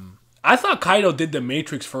I thought Kaido did the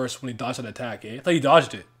Matrix first when he dodged an attack. I thought he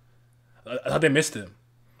dodged it. I thought they missed him.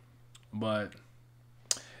 But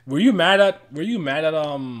were you mad at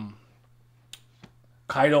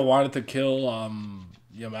Kaido wanted to kill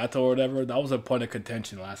Yamato or whatever? That was a point of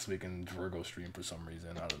contention last week in Virgo stream for some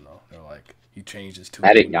reason. I don't know. They're like, he changed his tune.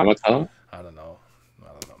 Yamato? I don't know,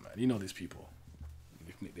 man. You know these people.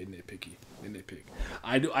 They nitpicky. They nitpick.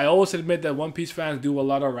 I always admit that One Piece fans do a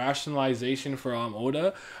lot of rationalization for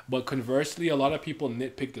Oda, but conversely, a lot of people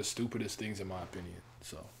nitpick the stupidest things, in my opinion.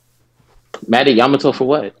 So, Mad at Yamato for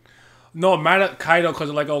what? No, mad at Kaido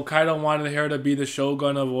because like, oh, Kaido wanted her to be the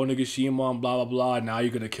shogun of Onigashima and blah blah blah. And now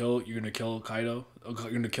you're gonna kill Kaido.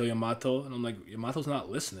 You're gonna kill Yamato, and I'm like, Yamato's not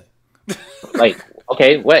listening. Like,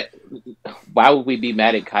 okay, what? Why would we be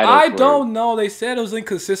mad at Kaido? I don't know. They said it was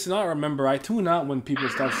inconsistent. I don't remember. I tune out when people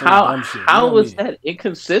start saying dumb shit. How was that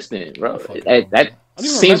inconsistent, bro? That that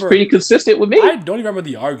seems pretty consistent with me. I don't even remember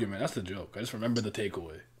the argument. That's the joke. I just remember the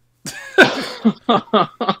takeaway.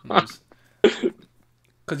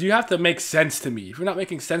 Because you have to make sense to me. If you're not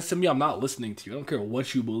making sense to me, I'm not listening to you. I don't care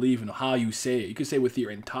what you believe and how you say it. You can say it with your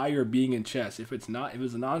entire being in chest. If it's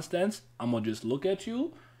nonsense, I'm gonna just look at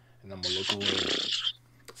you and I'm gonna look away.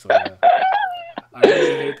 So yeah. I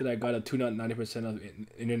really hate that I got to tune out 90% of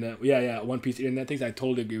internet. Yeah, One Piece internet things. I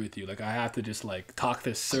totally agree with you. Like, I have to just like talk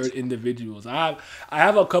to certain individuals. I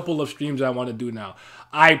have a couple of streams I want to do now.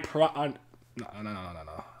 No.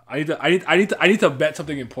 I need to bet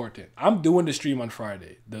something important. I'm doing the stream on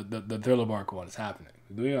Friday. The Thriller Bark one is happening.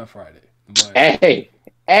 We're doing it on Friday. But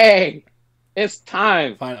hey, it's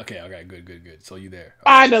time. Fine. Okay. Good. So you there?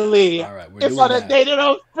 Finally. All right. It's on a day that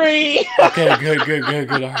I'm free. Okay. Good.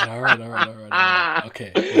 All right.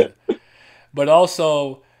 Okay. Good. But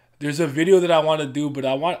also, there's a video that I want to do, but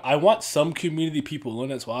I want some community people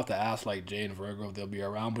in it, so I'll have to ask like Jay and Virgo if they'll be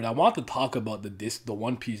around. But I want to talk about the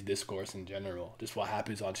One Piece discourse in general, just what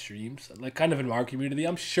happens on streams, like kind of in our community.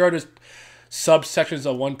 I'm sure there's subsections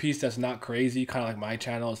of One Piece that's not crazy, kind of like my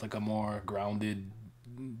channel. It's like a more grounded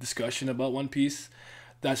discussion about One Piece.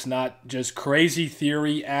 That's not just crazy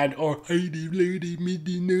theory or so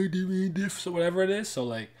whatever it is. So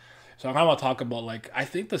like. So I kind of want to talk about, like, I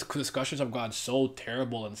think the discussions have gotten so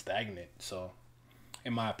terrible and stagnant, so,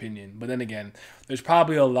 in my opinion. But then again, there's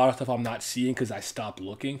probably a lot of stuff I'm not seeing because I stopped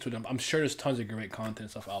looking. So I'm sure there's tons of great content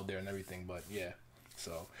stuff out there and everything, but yeah.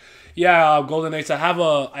 So, yeah, Golden Ace, I have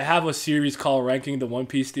a series called Ranking the One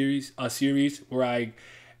Piece series,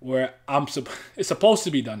 where it's supposed to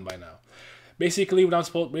be done by now. Basically, what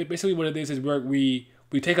it is where we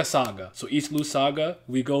take a saga. So East Blue Saga,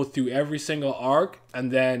 we go through every single arc,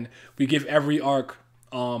 and then we give every arc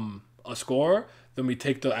a score. Then we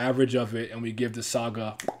take the average of it, and we give the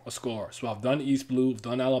saga a score. So I've done East Blue, I've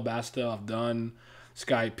done Alabasta, I've done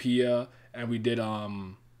Skypiea, and we did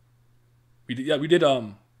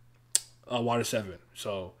Water 7.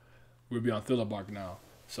 So we'll be on Thriller Bark now.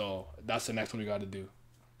 So that's the next one we got to do.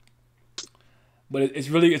 But it's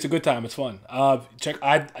a good time. It's fun.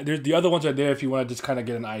 There's the other ones are there if you want to just kind of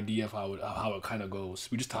get an idea of how it kind of goes.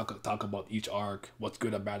 We just talk about each arc, what's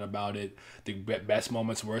good or bad about it, the best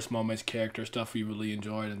moments, worst moments, character stuff we really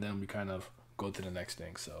enjoyed, and then we kind of go to the next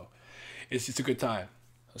thing. So it's a good time.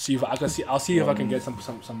 I'll see if I can get some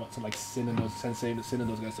like Sensei send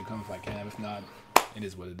those guys to come if I can. If not, it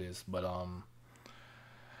is what it is. But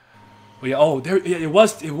yeah. It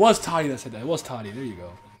was Toddy that said that. It was Toddy. There you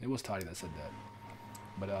go. It was Toddy that said that.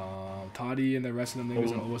 But Toddy and the rest of them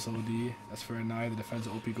niggas are OSOD. That's fair enough. The defense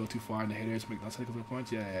of OP go too far and the haters make non-cyclical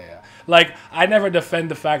points. Yeah. Like, I never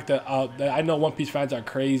defend the fact that I know One Piece fans are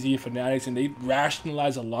crazy fanatics and they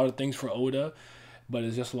rationalize a lot of things for Oda. But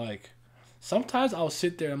it's just like, sometimes I'll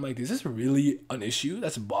sit there and I'm like, is this really an issue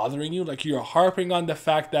that's bothering you? Like, you're harping on the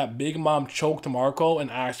fact that Big Mom choked Marco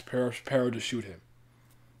and asked Pero to shoot him.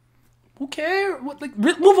 Who cares?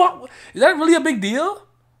 Move on. Is that really a big deal?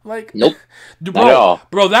 Like, nope.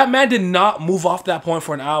 Bro, that man did not move off that point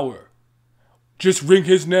for an hour. Just wring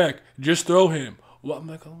his neck. Just throw him. Well, I'm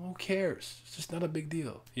like, oh, who cares? It's just not a big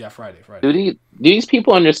deal. Yeah, Friday. Do these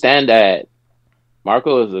people understand that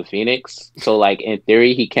Marco is a phoenix, so like in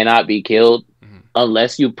theory he cannot be killed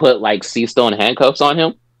unless you put like sea stone handcuffs on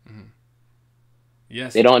him.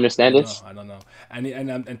 Yes, They don't understand this. I don't know.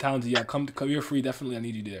 And Townsend, yeah, come you're free. Definitely, I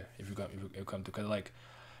need you there if you come to because like,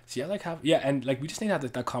 see, I like have and like we just need to have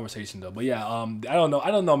that conversation though. But yeah, I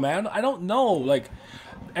don't know, man. I don't know, like,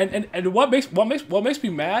 and what makes me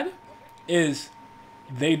mad is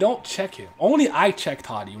they don't check him. Only I check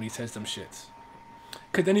Toddy when he says them shits.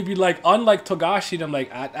 Cause then he'd be like, unlike Togashi, I'm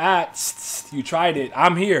like, you tried it.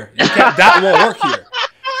 I'm here. That won't work here.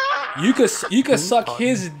 You could suck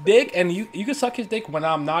his dick, and you could suck his dick when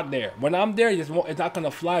I'm not there. When I'm there, it's not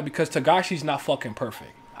gonna fly because Togashi's not fucking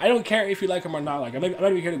perfect. I don't care if you like him or not like him. I'm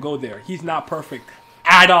not even here to go there. He's not perfect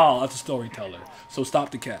at all as a storyteller. So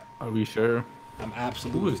stop the cap. Are we sure? I'm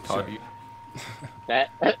absolutely sure. That,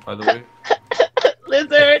 by the way.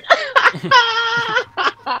 Lizard.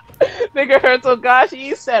 Nigga heard Togashi.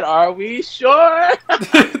 He said, "Are we sure?"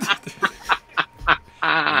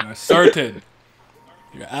 You're certain.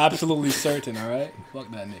 You're absolutely certain. All right.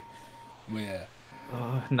 Fuck that, Nick. But yeah.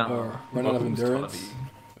 No. Or run out of endurance.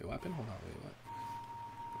 Wait, what happened? Hold on. Wait,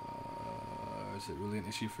 what? Is it really an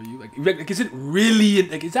issue for you? Like, is it really?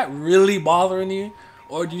 Like, is that really bothering you,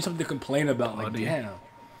 or do you have something to complain about? Like, damn.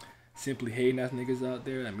 Simply hating ass niggas out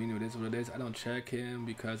there. I mean, it is what it is. I don't check him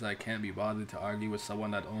because I can't be bothered to argue with someone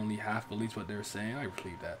that only half believes what they're saying. I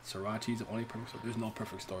believe that. Sriracha's the only perfect. There's no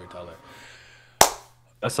perfect storyteller.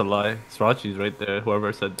 That's a lie. Sriracha's right there.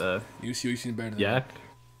 Whoever said that. You seen better than Yak?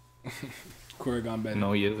 Curry gone better.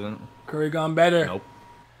 No, he isn't. Curry gone better. Nope.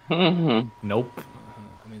 Mm-hmm. Nope.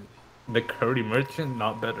 I mean, The curry merchant,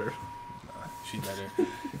 not better. nah, she's better.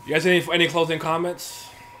 You guys any closing comments?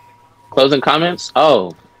 Closing comments?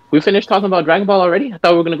 Oh, we finished talking about Dragon Ball already? I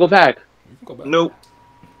thought we were gonna go back. You can go back. Nope.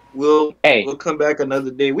 We'll come back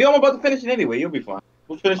another day. We almost about to finish it anyway. You'll be fine.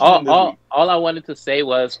 We'll finish it in this week. All I wanted to say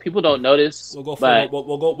was people don't notice. We'll go.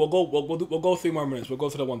 We'll go 3 more minutes. We'll go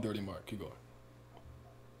to the 1:30 mark. Keep going.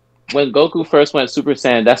 When Goku first went Super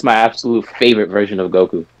Saiyan, that's my absolute favorite version of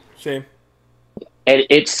Goku. Same. And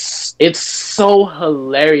it's so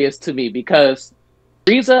hilarious to me because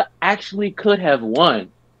Frieza actually could have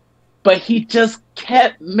won, but he just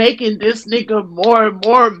kept making this nigga more and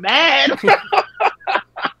more mad.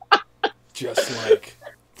 Just like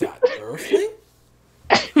that Earthling?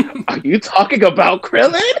 Are you talking about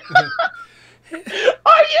Krillin? Are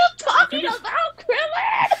you talking about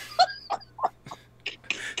Krillin?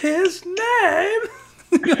 His name?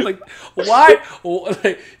 Like, why?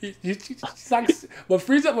 Like, but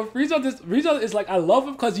Frieza is like, I love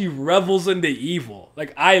him because he revels in the evil.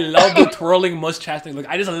 Like, I love the twirling mustache thing. Like,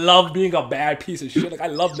 I just love being a bad piece of shit. Like, I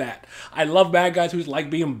love that. I love bad guys who just like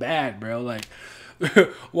being bad, bro. Like,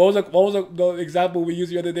 what was the example we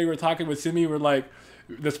used the other day? We were talking with Simi. We're like,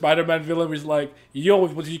 the Spider-Man villain was like, you know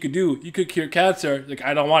what you could do? You could cure cancer. Like,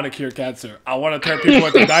 I don't want to cure cancer. I want to turn people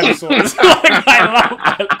into dinosaurs. Like,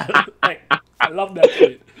 I love that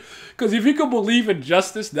shit. Because if you could believe in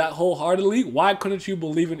justice that wholeheartedly, why couldn't you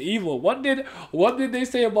believe in evil? What did they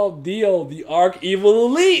say about Dio, the Arc Evil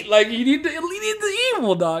Elite? Like, you need the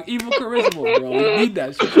evil, dog. Evil charisma, bro. You need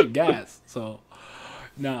that shit for gas. So,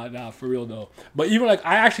 nah, for real though. But even like,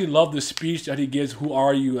 I actually love the speech that he gives. Who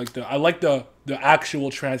are you? Like I like the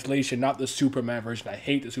actual translation, not the Superman version. I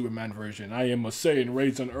hate the Superman version. I am a Saiyan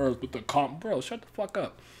raised on Earth with the bro. Shut the fuck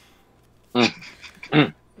up.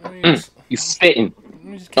 You spitting.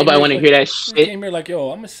 Nobody want to hear that shit. He came here like,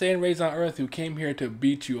 yo, I'm a Saiyan raised on Earth who came here to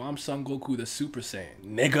beat you. I'm Son Goku, the Super Saiyan,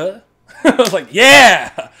 nigga. I was like,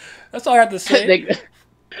 yeah. That's all I have to say.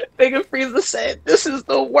 Nigga Frieza said, "This is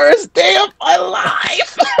the worst day of my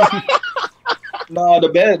life."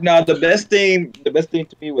 The best thing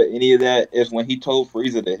to me with any of that is when he told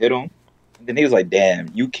Frieza to hit him. And then he was like, "Damn,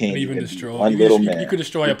 you can't even destroy one little man. You could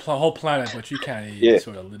destroy a whole planet, but you can't even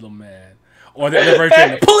destroy a little man." Or the other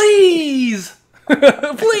version, please,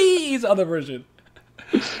 please, other version.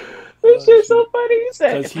 This is so funny. He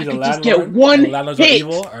said, because he's a landlord. Just get one landlords hit. Are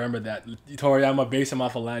evil. I remember that. Toriyama based him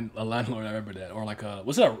off a landlord. I remember that. Or like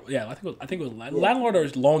was it? I think it was landlord or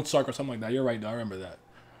Lone Stark or something like that. You're right. I remember that.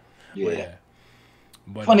 Yeah.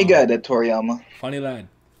 But, funny guy, that Toriyama. Funny lad.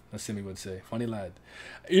 As Simi would say. Funny lad.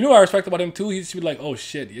 You know what I respect about him too? He used to be like, "Oh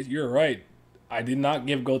shit, you're right. I did not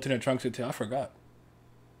give Goten and Trunks until I forgot."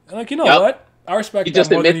 And like, you know what? I respect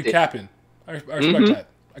that more than you capping. I respect that.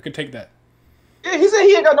 I could take that. Yeah, he said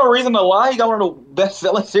he ain't got no reason to lie. He got one of the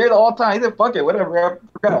best-selling series of all time. He said, "Fuck it, whatever. I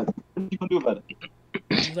forgot. What you gonna do about it?"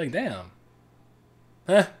 He's like, "Damn,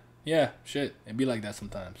 huh? Yeah, shit. It'd be like that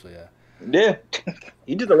sometimes." So yeah. Yeah,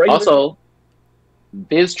 he did the right. Also,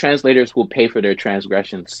 Viz translators will pay for their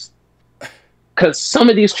transgressions, Because some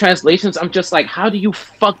of these translations, I'm just like, how do you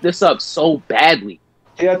fuck this up so badly?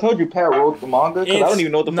 Yeah, I told you Pat wrote the manga because I don't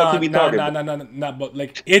even know what the fuck he be talking about. No, but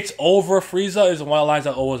like, it's over Frieza is one of the lines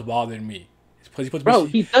that always bothered me. He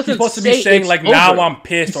supposed to be saying like, now I'm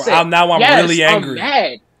pissed, or now I'm really angry. I'm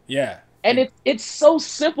mad. Yeah. And it's so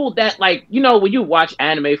simple that, like, you know, when you watch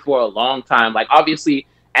anime for a long time, like, obviously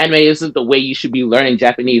anime isn't the way you should be learning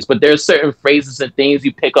Japanese, but there's certain phrases and things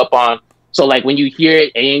you pick up on. So like when you hear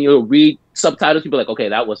it and you'll read subtitles, you'll be like, okay,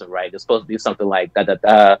 that wasn't right. It's supposed to be something like da da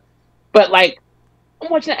da. But like, I'm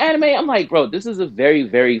watching the anime, I'm like, bro, this is a very,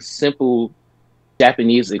 very simple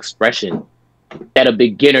Japanese expression that a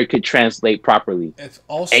beginner could translate properly. It's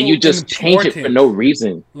also and you just change it for no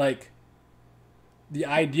reason. Like, the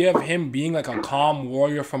idea of him being like a calm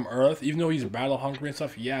warrior from Earth, even though he's battle hungry and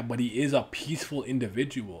stuff, yeah, but he is a peaceful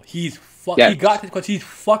individual. He got this because he's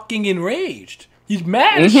fucking enraged. He's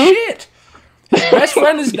mad as shit. His best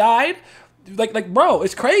friend has died. Like, bro,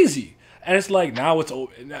 it's crazy. And it's like, now it's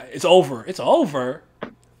over. It's over.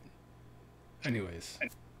 Anyways,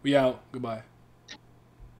 we out. Goodbye.